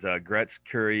see is Gretz,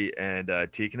 Curry, and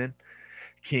Tikkanen.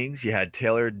 Kings, you had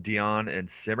Taylor, Dion, and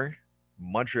Simmer.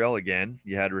 Montreal again,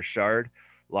 you had Richard,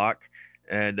 Locke,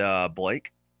 and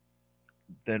Blake.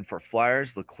 Then for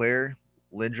Flyers, Leclerc,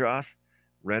 Lindros,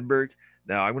 Renberg.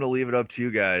 Now I'm going to leave it up to you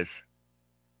guys.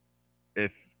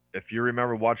 If if you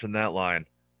remember watching that line,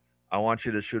 I want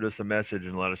you to shoot us a message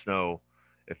and let us know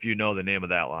if you know the name of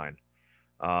that line.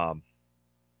 Um,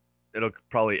 it'll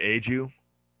probably age you,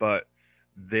 but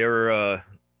they're uh,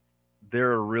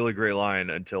 they're a really great line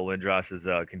until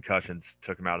Lindros's concussions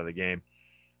took him out of the game.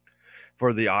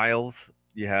 For the Isles,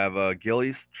 you have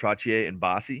Gillies, Trottier, and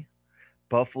Bossy.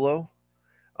 Buffalo,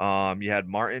 you had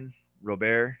Martin,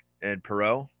 Robert, and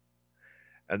Perot.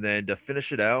 And then to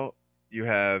finish it out, you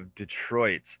have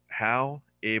Detroit's Howe,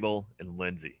 Abel, and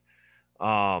Lindsay.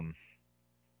 Um,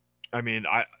 I mean,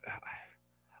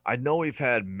 I know we've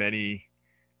had many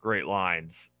great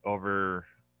lines over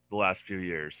the last few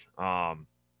years.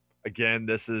 Again,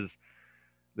 this was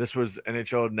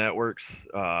NHL Network's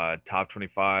top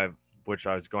 25, which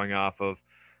I was going off of.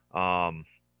 Um,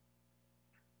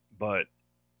 but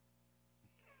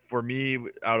for me,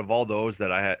 out of all those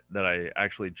that I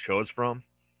actually chose from,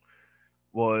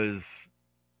 was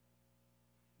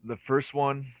the first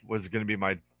one was going to be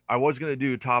my. I was going to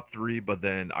do top three, but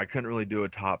then I couldn't really do a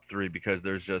top three because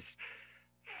there's just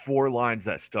four lines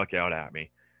that stuck out at me.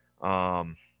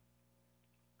 Um,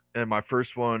 and my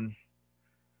first one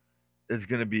is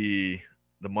going to be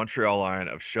the Montreal line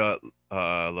of Schutt,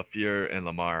 Lafleur, and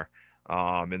Lamar.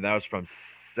 And that was from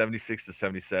 76 to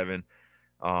 77.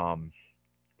 Um,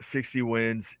 60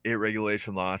 wins, 8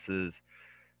 regulation losses.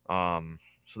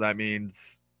 So that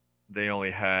means they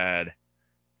only had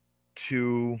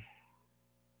two,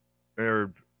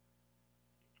 or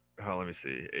let me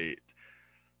see, 8.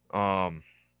 Um,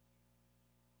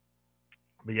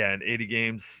 but yeah, in 80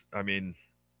 games, I mean,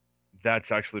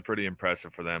 that's actually pretty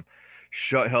impressive for them.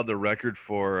 Schutt held the record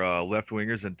for left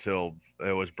wingers until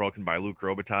it was broken by Luc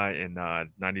Robitaille in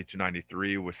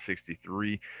 92-93 with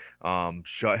 63.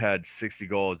 Schutt had 60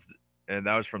 goals, and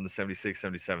that was from the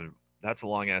 76-77. That's a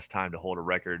long ass time to hold a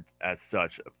record as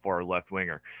such for a left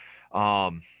winger.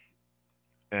 Um,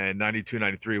 and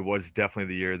 92-93 was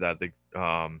definitely the year that the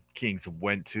Kings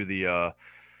went to the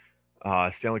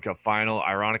Stanley Cup final,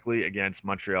 ironically, against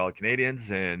Montreal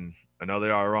Canadiens. And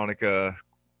another ironic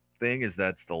thing is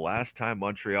that's the last time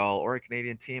Montreal or a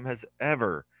Canadian team has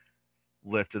ever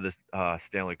lifted the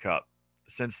Stanley Cup.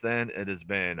 Since then, it has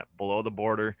been below the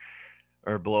border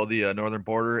or below the northern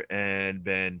border and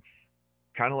been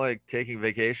kind of like taking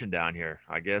vacation down here.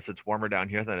 I guess it's warmer down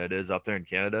here than it is up there in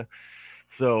Canada.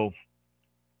 So,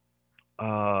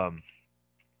 um,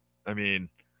 I mean,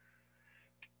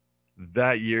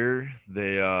 that year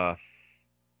the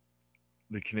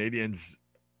Canadians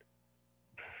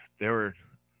they were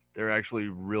they're actually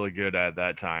really good at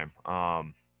that time.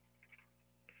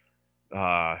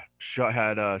 Schutt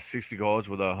had 60 goals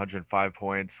with 105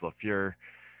 points. Lafleur,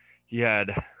 he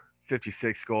had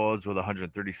 56 goals with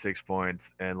 136 points,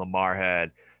 and Lamar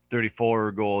had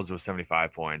 34 goals with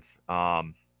 75 points.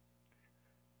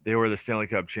 They were the Stanley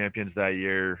Cup champions that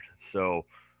year, so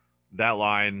that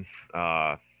line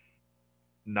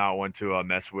not one to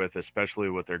mess with, especially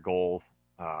with their goal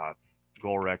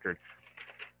record.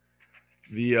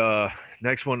 The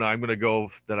next one I'm gonna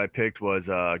go that I picked was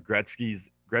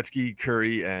Gretzky,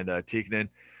 Curry, and Tikkanen.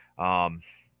 Um,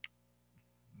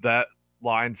 that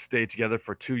line stayed together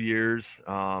for 2 years.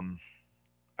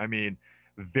 I mean,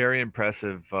 very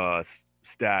impressive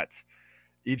stats.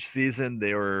 Each season,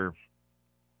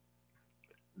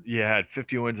 you had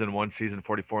 50 wins in one season,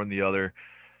 44 in the other.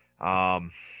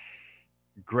 Um,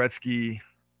 Gretzky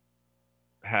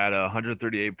had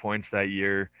 138 points that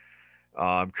year.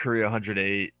 Curry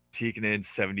 108, Tikkanen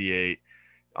 78.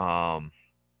 Um,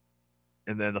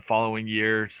 and then the following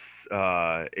year,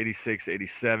 86,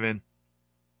 87,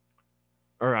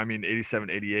 or I mean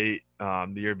 87, 88.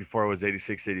 The year before was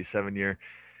 86, 87 year.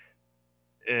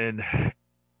 And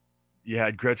you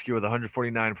had Gretzky with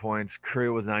 149 points,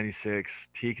 Curry with 96,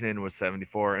 Tikkanen was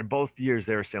 74. And both years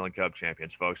they were Stanley Cup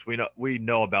champions, folks. We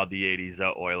know about the 80s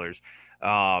Oilers.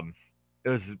 It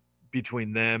was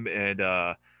between them and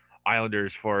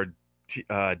Islanders for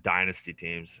dynasty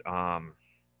teams.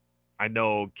 I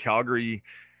know Calgary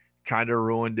kind of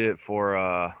ruined it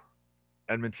for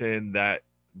Edmonton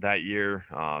that year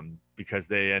because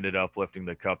they ended up lifting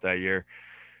the cup that year,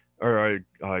 or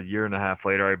a year and a half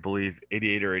later, I believe,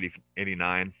 88 or 80,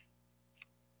 89,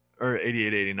 or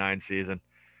 88, 89 season.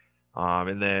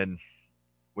 And then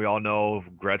we all know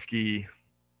Gretzky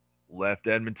left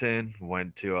Edmonton,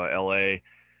 went to LA,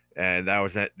 and that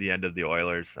was at the end of the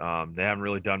Oilers. They haven't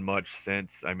really done much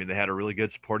since. I mean, they had a really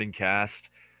good supporting cast,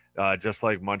 just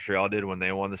like Montreal did when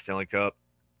they won the Stanley Cup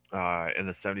in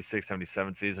the 76,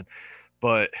 77 season.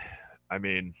 But, I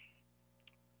mean,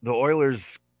 the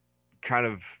Oilers kind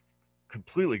of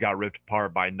completely got ripped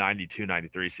apart by 92,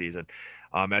 93 season.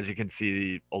 As you can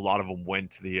see, a lot of them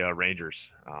went to the Rangers.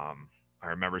 I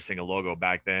remember seeing a logo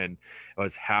back then. It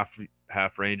was half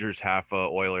Rangers, half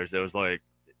Oilers. It was like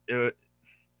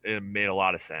it made a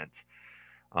lot of sense.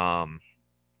 Um,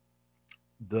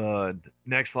 the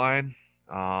next line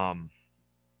that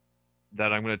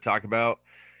I'm going to talk about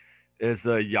is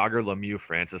the Yager Lemieux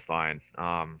Francis line.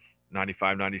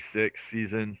 95, 96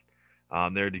 season.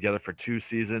 They were together for 2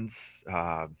 seasons,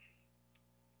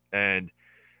 and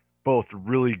both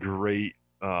really great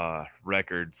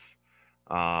records.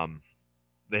 Um,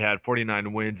 they had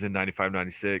 49 wins in 95,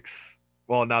 96.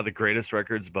 Well, not the greatest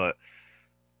records, but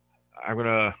I'm going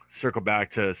to circle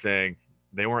back to saying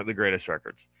they weren't the greatest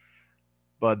records.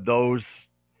 But those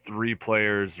three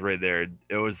players right there,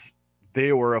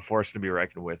 they were a force to be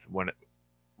reckoned with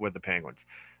with the Penguins.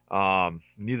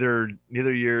 Neither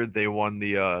year they won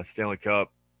the Stanley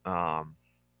Cup.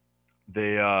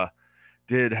 They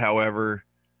did, however,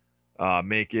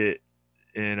 make it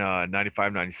in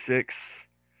 95, 96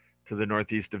 to the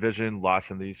Northeast Division,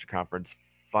 lost in the Eastern Conference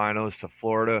Finals to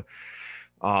Florida.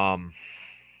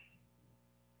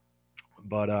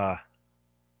 But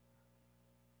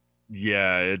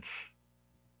yeah, it's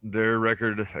their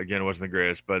record again wasn't the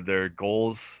greatest, but their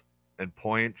goals and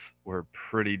points were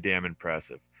pretty damn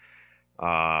impressive.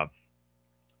 Uh,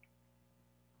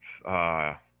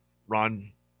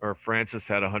 Ron or Francis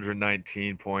had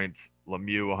 119 points,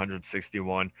 Lemieux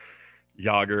 161,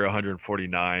 Yager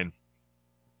 149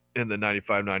 in the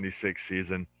 95-96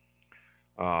 season.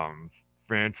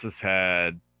 Francis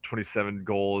had 27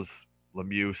 goals,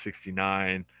 Lemieux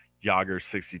 69, Yager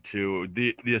 62.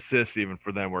 The assists even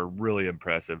for them were really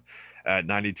impressive at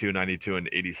 92, 92, and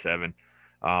 87.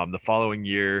 The following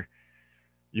year,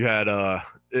 you had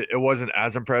it wasn't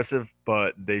as impressive,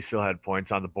 but they still had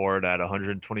points on the board at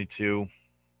 122,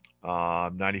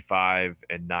 95,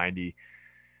 and 90.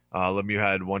 Lemieux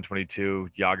had 122,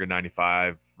 Yager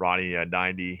 95, Ronnie at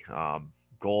 90.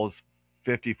 Goals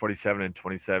 50, 47, and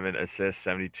 27. Assists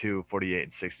 72, 48,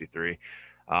 and 63.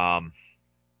 I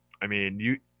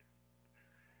mean,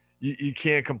 you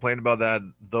can't complain about that.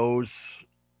 Those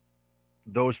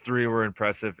three were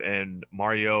impressive, and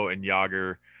Mario and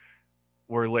Yager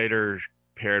were later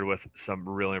paired with some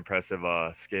really impressive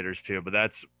skaters too. But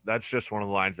that's just one of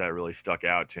the lines that really stuck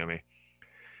out to me.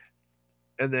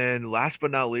 And then last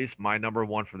but not least, my number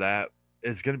one for that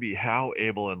is going to be Hal,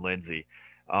 Abel, and Lindsay,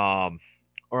 or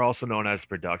also known as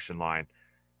production line.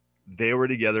 They were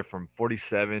together from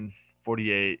 47,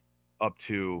 48 up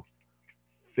to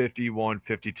 51,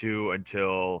 52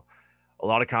 until a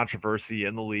lot of controversy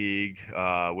in the league,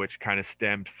 which kind of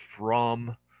stemmed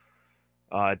from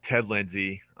Ted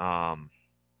Lindsay.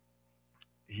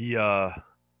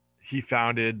 He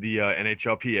founded the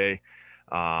NHLPA,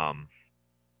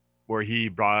 where he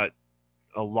brought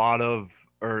a lot of,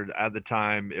 or at the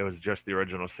time it was just the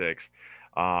original six.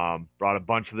 Brought a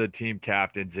bunch of the team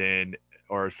captains in,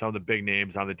 or some of the big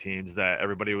names on the teams that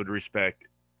everybody would respect,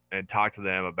 and talk to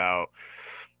them about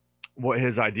what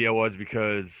his idea was,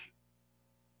 because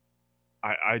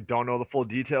I don't know the full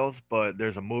details, but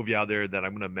there's a movie out there that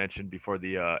I'm going to mention before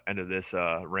the end of this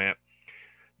rant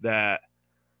that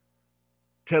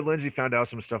Ted Lindsay found out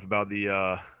some stuff about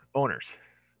the owners,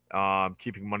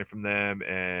 keeping money from them,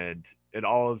 and it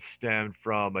all stemmed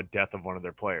from a death of one of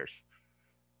their players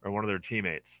or one of their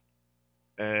teammates,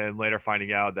 and later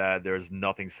finding out that there's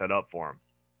nothing set up for him.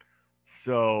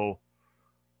 So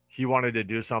he wanted to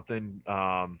do something.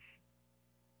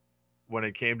 When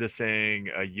it came to saying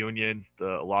a union,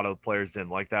 a lot of players didn't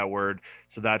like that word,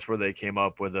 so that's where they came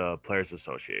up with a players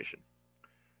association.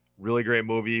 Really great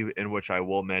movie, in which I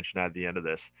will mention at the end of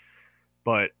this.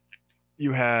 But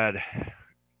you had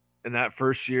in that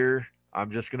first year,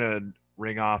 I'm just gonna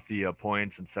ring off the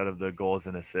points instead of the goals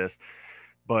and assists.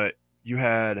 But you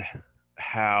had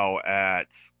how at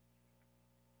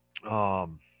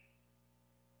um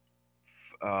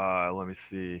let me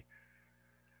see.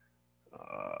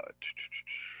 Uh,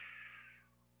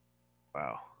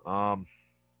 wow.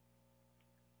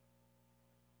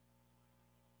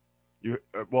 You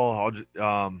well, I'll just,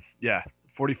 yeah,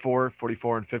 44,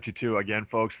 44, and 52 again,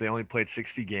 folks. They only played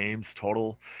 60 games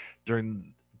total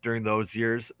during during those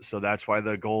years, so that's why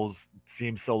the goals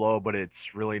seem so low, but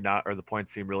it's really not, or the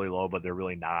points seem really low, but they're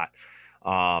really not.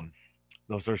 Um,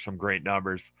 those are some great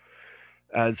numbers.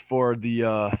 As for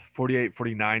the 48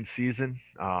 49 season,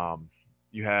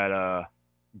 you had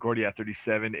Gordy at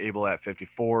 37, Abel at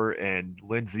 54, and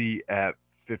Lindsay at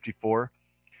 54.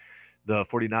 The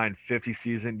 49-50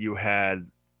 season, you had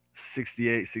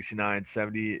 68, 69,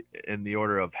 70 in the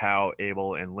order of Howe,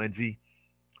 Abel, and Lindsay.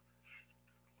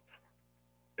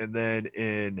 And then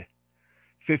in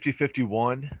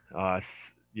 50-51,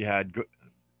 you had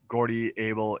Gordy,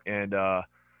 Abel, and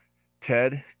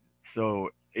Ted. So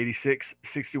 86,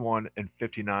 61, and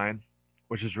 59,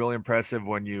 which is really impressive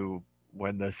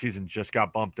when the season just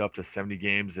got bumped up to 70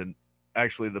 games. And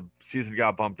actually, the season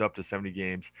got bumped up to 70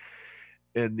 games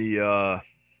in the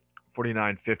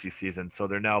 49-50 season. So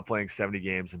they're now playing 70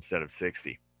 games instead of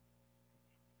 60.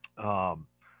 Um,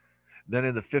 then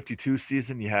in the 52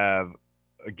 season, you have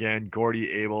again Gordy,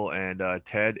 Abel, and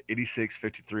Ted, 86,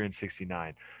 53, and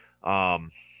 69.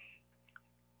 Um,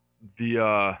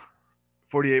 the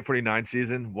 48-49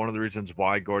 season, one of the reasons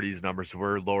why Gordy's numbers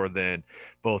were lower than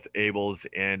both Abel's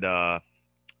and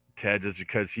Ted's is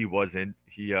because he was injured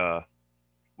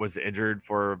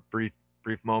for a brief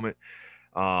moment.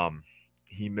 Um,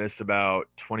 he missed about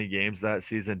 20 games that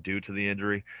season due to the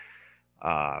injury.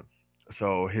 Uh,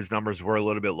 so his numbers were a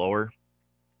little bit lower.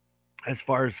 As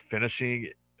far as finishing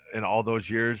in all those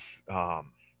years,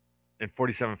 in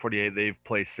 47-48, they've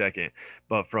placed second.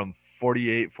 But from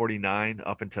 48-49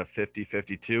 up into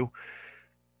 50-52,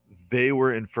 they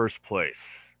were in first place.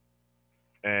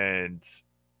 And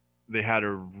they had a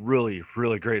really,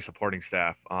 really great supporting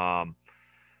staff.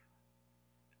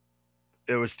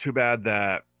 It was too bad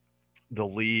that the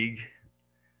league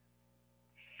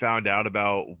found out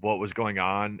about what was going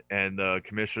on and the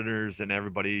commissioners and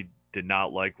everybody did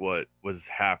not like what was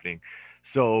happening.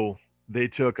 So they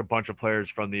took a bunch of players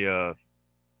from the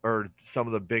or some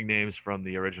of the big names from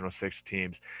the original six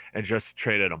teams and just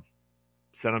traded them,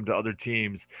 sent them to other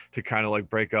teams to kind of like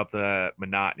break up the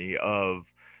monotony of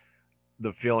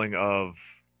the feeling of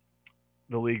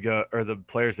the league or the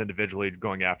players individually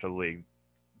going after the league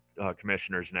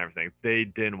commissioners and everything. They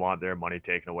didn't want their money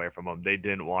taken away from them. They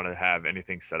didn't want to have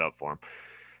anything set up for them.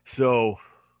 So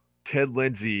Ted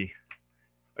Lindsay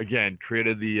again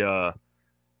created the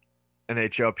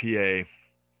NHLPA,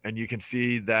 and you can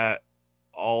see that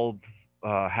all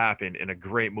happened in a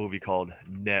great movie called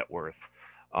Net Worth.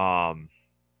 Um,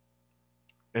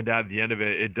 and at the end of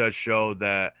it, it does show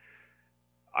that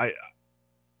I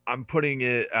I'm putting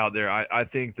it out there. I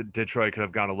think that Detroit could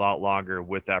have gone a lot longer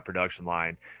with that production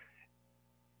line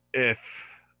if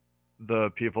the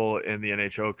people in the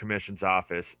NHL Commission's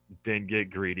office didn't get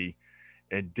greedy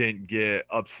and didn't get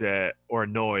upset or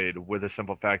annoyed with the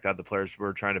simple fact that the players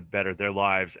were trying to better their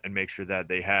lives and make sure that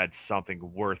they had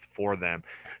something worth for them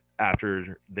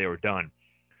after they were done.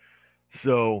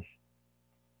 So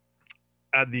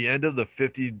at the end of the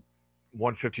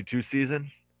 51-52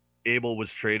 season, Abel was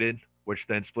traded, which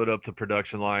then split up the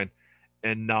production line,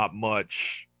 and not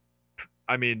much.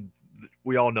 I mean,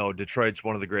 we all know Detroit's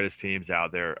one of the greatest teams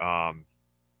out there.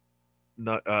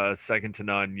 Second to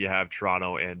none, you have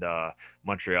Toronto and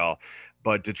Montreal,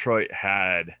 but Detroit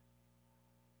had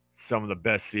some of the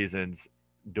best seasons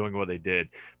doing what they did.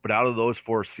 But out of those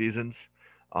four seasons,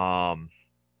 um,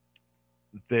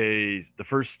 they the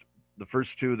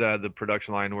first two that the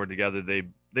production line were together,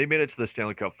 they made it to the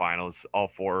Stanley Cup Finals all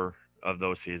four of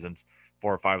those seasons,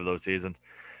 4 or 5 of those seasons,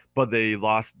 but they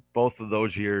lost both of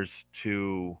those years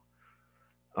to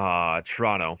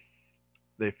Toronto.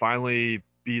 They finally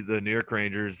beat the New York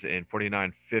Rangers in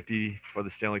 49-50 for the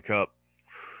Stanley Cup.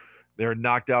 They were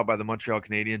knocked out by the Montreal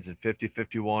Canadiens in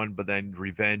 50-51, but then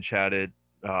revenge had it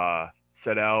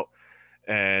set out,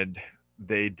 and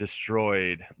they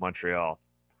destroyed Montreal.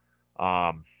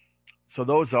 Um, so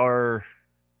those are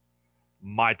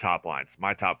my top lines,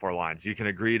 my top four lines. You can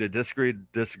agree to disagree,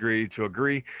 disagree to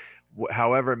agree,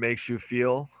 however it makes you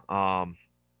feel. Or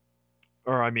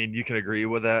I mean, you can agree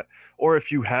with that. Or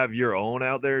if you have your own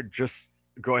out there, just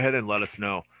go ahead and let us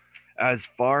know. As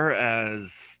far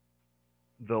as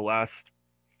the last,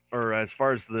 or as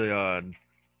far as the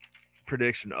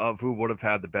prediction of who would have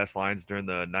had the best lines during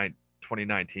the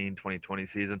 2019-2020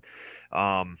 season,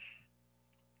 um,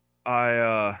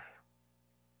 I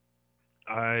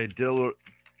I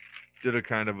did a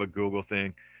kind of a Google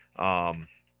thing, um,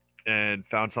 and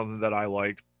found something that I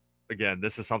liked. Again,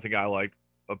 this is something I like,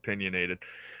 opinionated,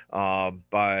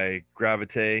 by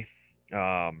Gravite.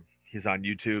 He's on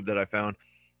YouTube that I found.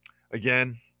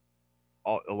 Again,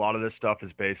 a lot of this stuff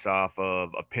is based off of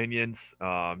opinions,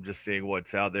 just seeing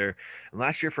what's out there. And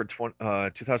last year for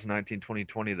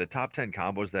 2019-2020, the top 10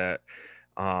 combos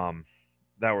um,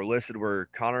 that were listed were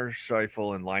Connor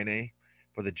Scheifele and Line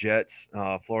for the Jets.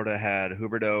 Florida had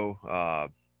Huberdeau,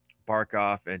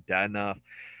 Barkov, and Dadonov.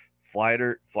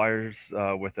 Flyers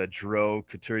with a Giroux,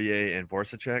 Couturier, and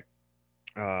Voracek.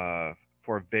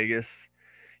 For Vegas,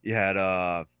 you had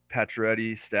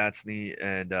Pacioretty, Stastny,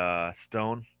 and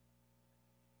Stone.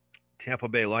 Tampa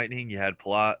Bay Lightning, you had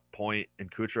Palat, Point,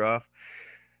 and Kucherov.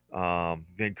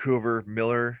 Vancouver,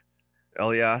 Miller,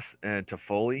 Elias, and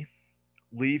Toffoli.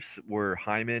 Leafs were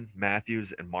Hyman,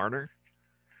 Matthews, and Marner.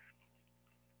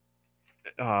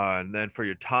 And then for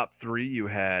your top three, you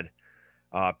had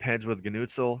Pens with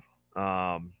Ganutzel,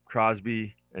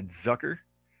 Crosby, and Zucker.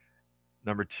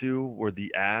 Number two were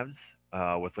the Avs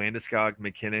with Landeskog,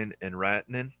 McKinnon, and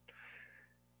Rantanen.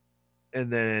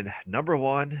 And then number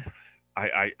one,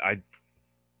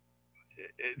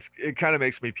 it kind of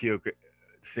makes me puke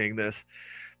seeing this,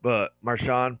 but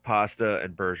Marchand, Pasta,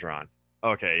 and Bergeron.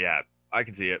 Okay, yeah, I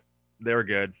can see it. They were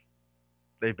good.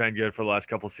 They've been good for the last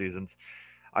couple seasons.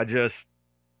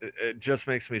 It just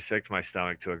makes me sick to my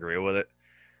stomach to agree with it.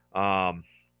 Um,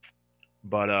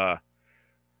 but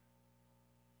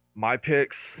my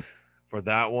picks for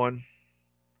that one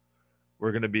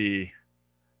were going to be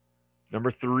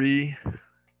number three,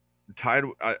 tied.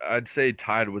 I'd say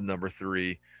tied with number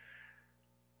three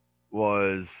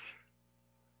was,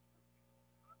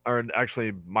 or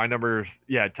actually my number,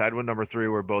 yeah, tied with number three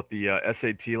were both the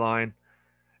SAT line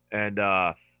and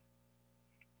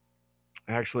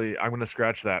actually I'm going to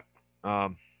scratch that.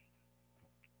 I'm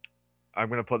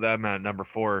going to put them at number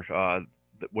four,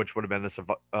 which would have been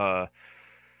the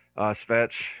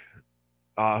Svetch,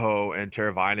 Aho, and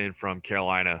Teravainen from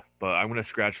Carolina. But I'm going to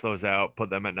scratch those out, put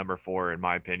them at number four, in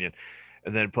my opinion,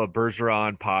 and then put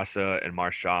Bergeron, Pasta, and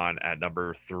Marchand at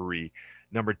number three.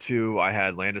 Number two, I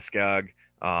had Landeskog,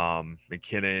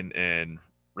 McKinnon, and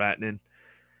Rantanen.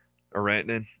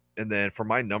 And then for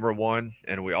my number one,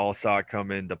 and we all saw it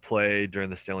come into play during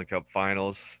the Stanley Cup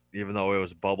Finals, even though it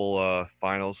was bubble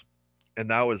finals, and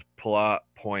that was Palat,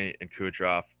 Point, and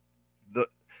Kucherov. The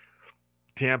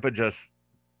Tampa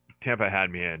had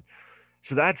me in.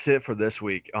 So that's it for this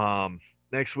week.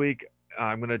 Next week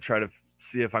I'm gonna try to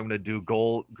see if I'm gonna do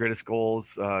greatest goals,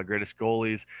 greatest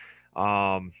goalies,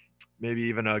 maybe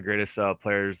even greatest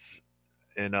players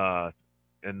in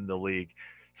the league.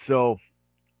 So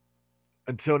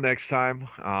until next time,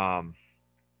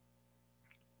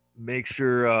 make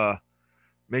sure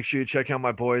you check out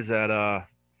my boys at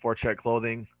Forecheck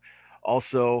Clothing.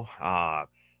 Also, I'm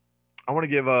gonna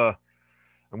give a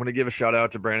shout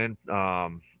out to Brandon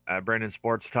at Brandon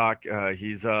Sports Talk.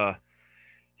 He's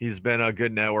been a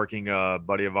good networking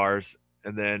buddy of ours.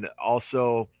 And then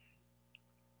also,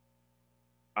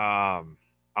 I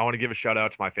want to give a shout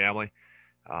out to my family.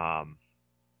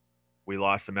 We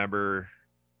lost a member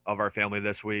of our family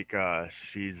this week.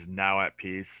 She's now at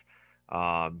peace,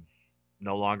 no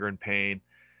longer in pain,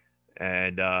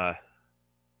 and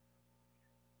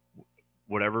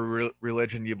whatever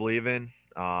religion you believe in,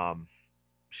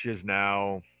 she is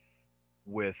now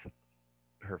with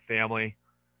her family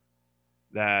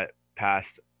that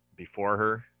passed before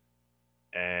her,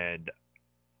 and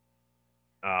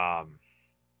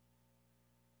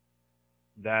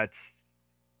that's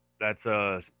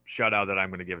a shout out that I'm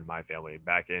going to give to my family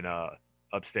back in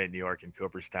upstate New York in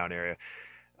Cooperstown area.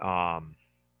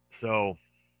 So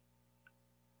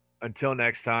until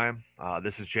next time,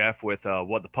 this is Jeff with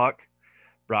What the Puck,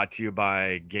 brought to you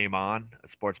by Game On, a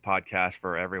sports podcast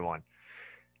for everyone.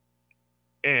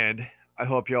 And I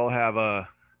hope you all have a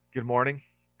good morning,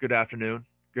 good afternoon,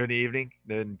 good evening.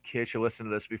 In case you listen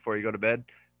to this before you go to bed,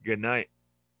 good night.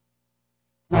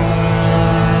 Bye.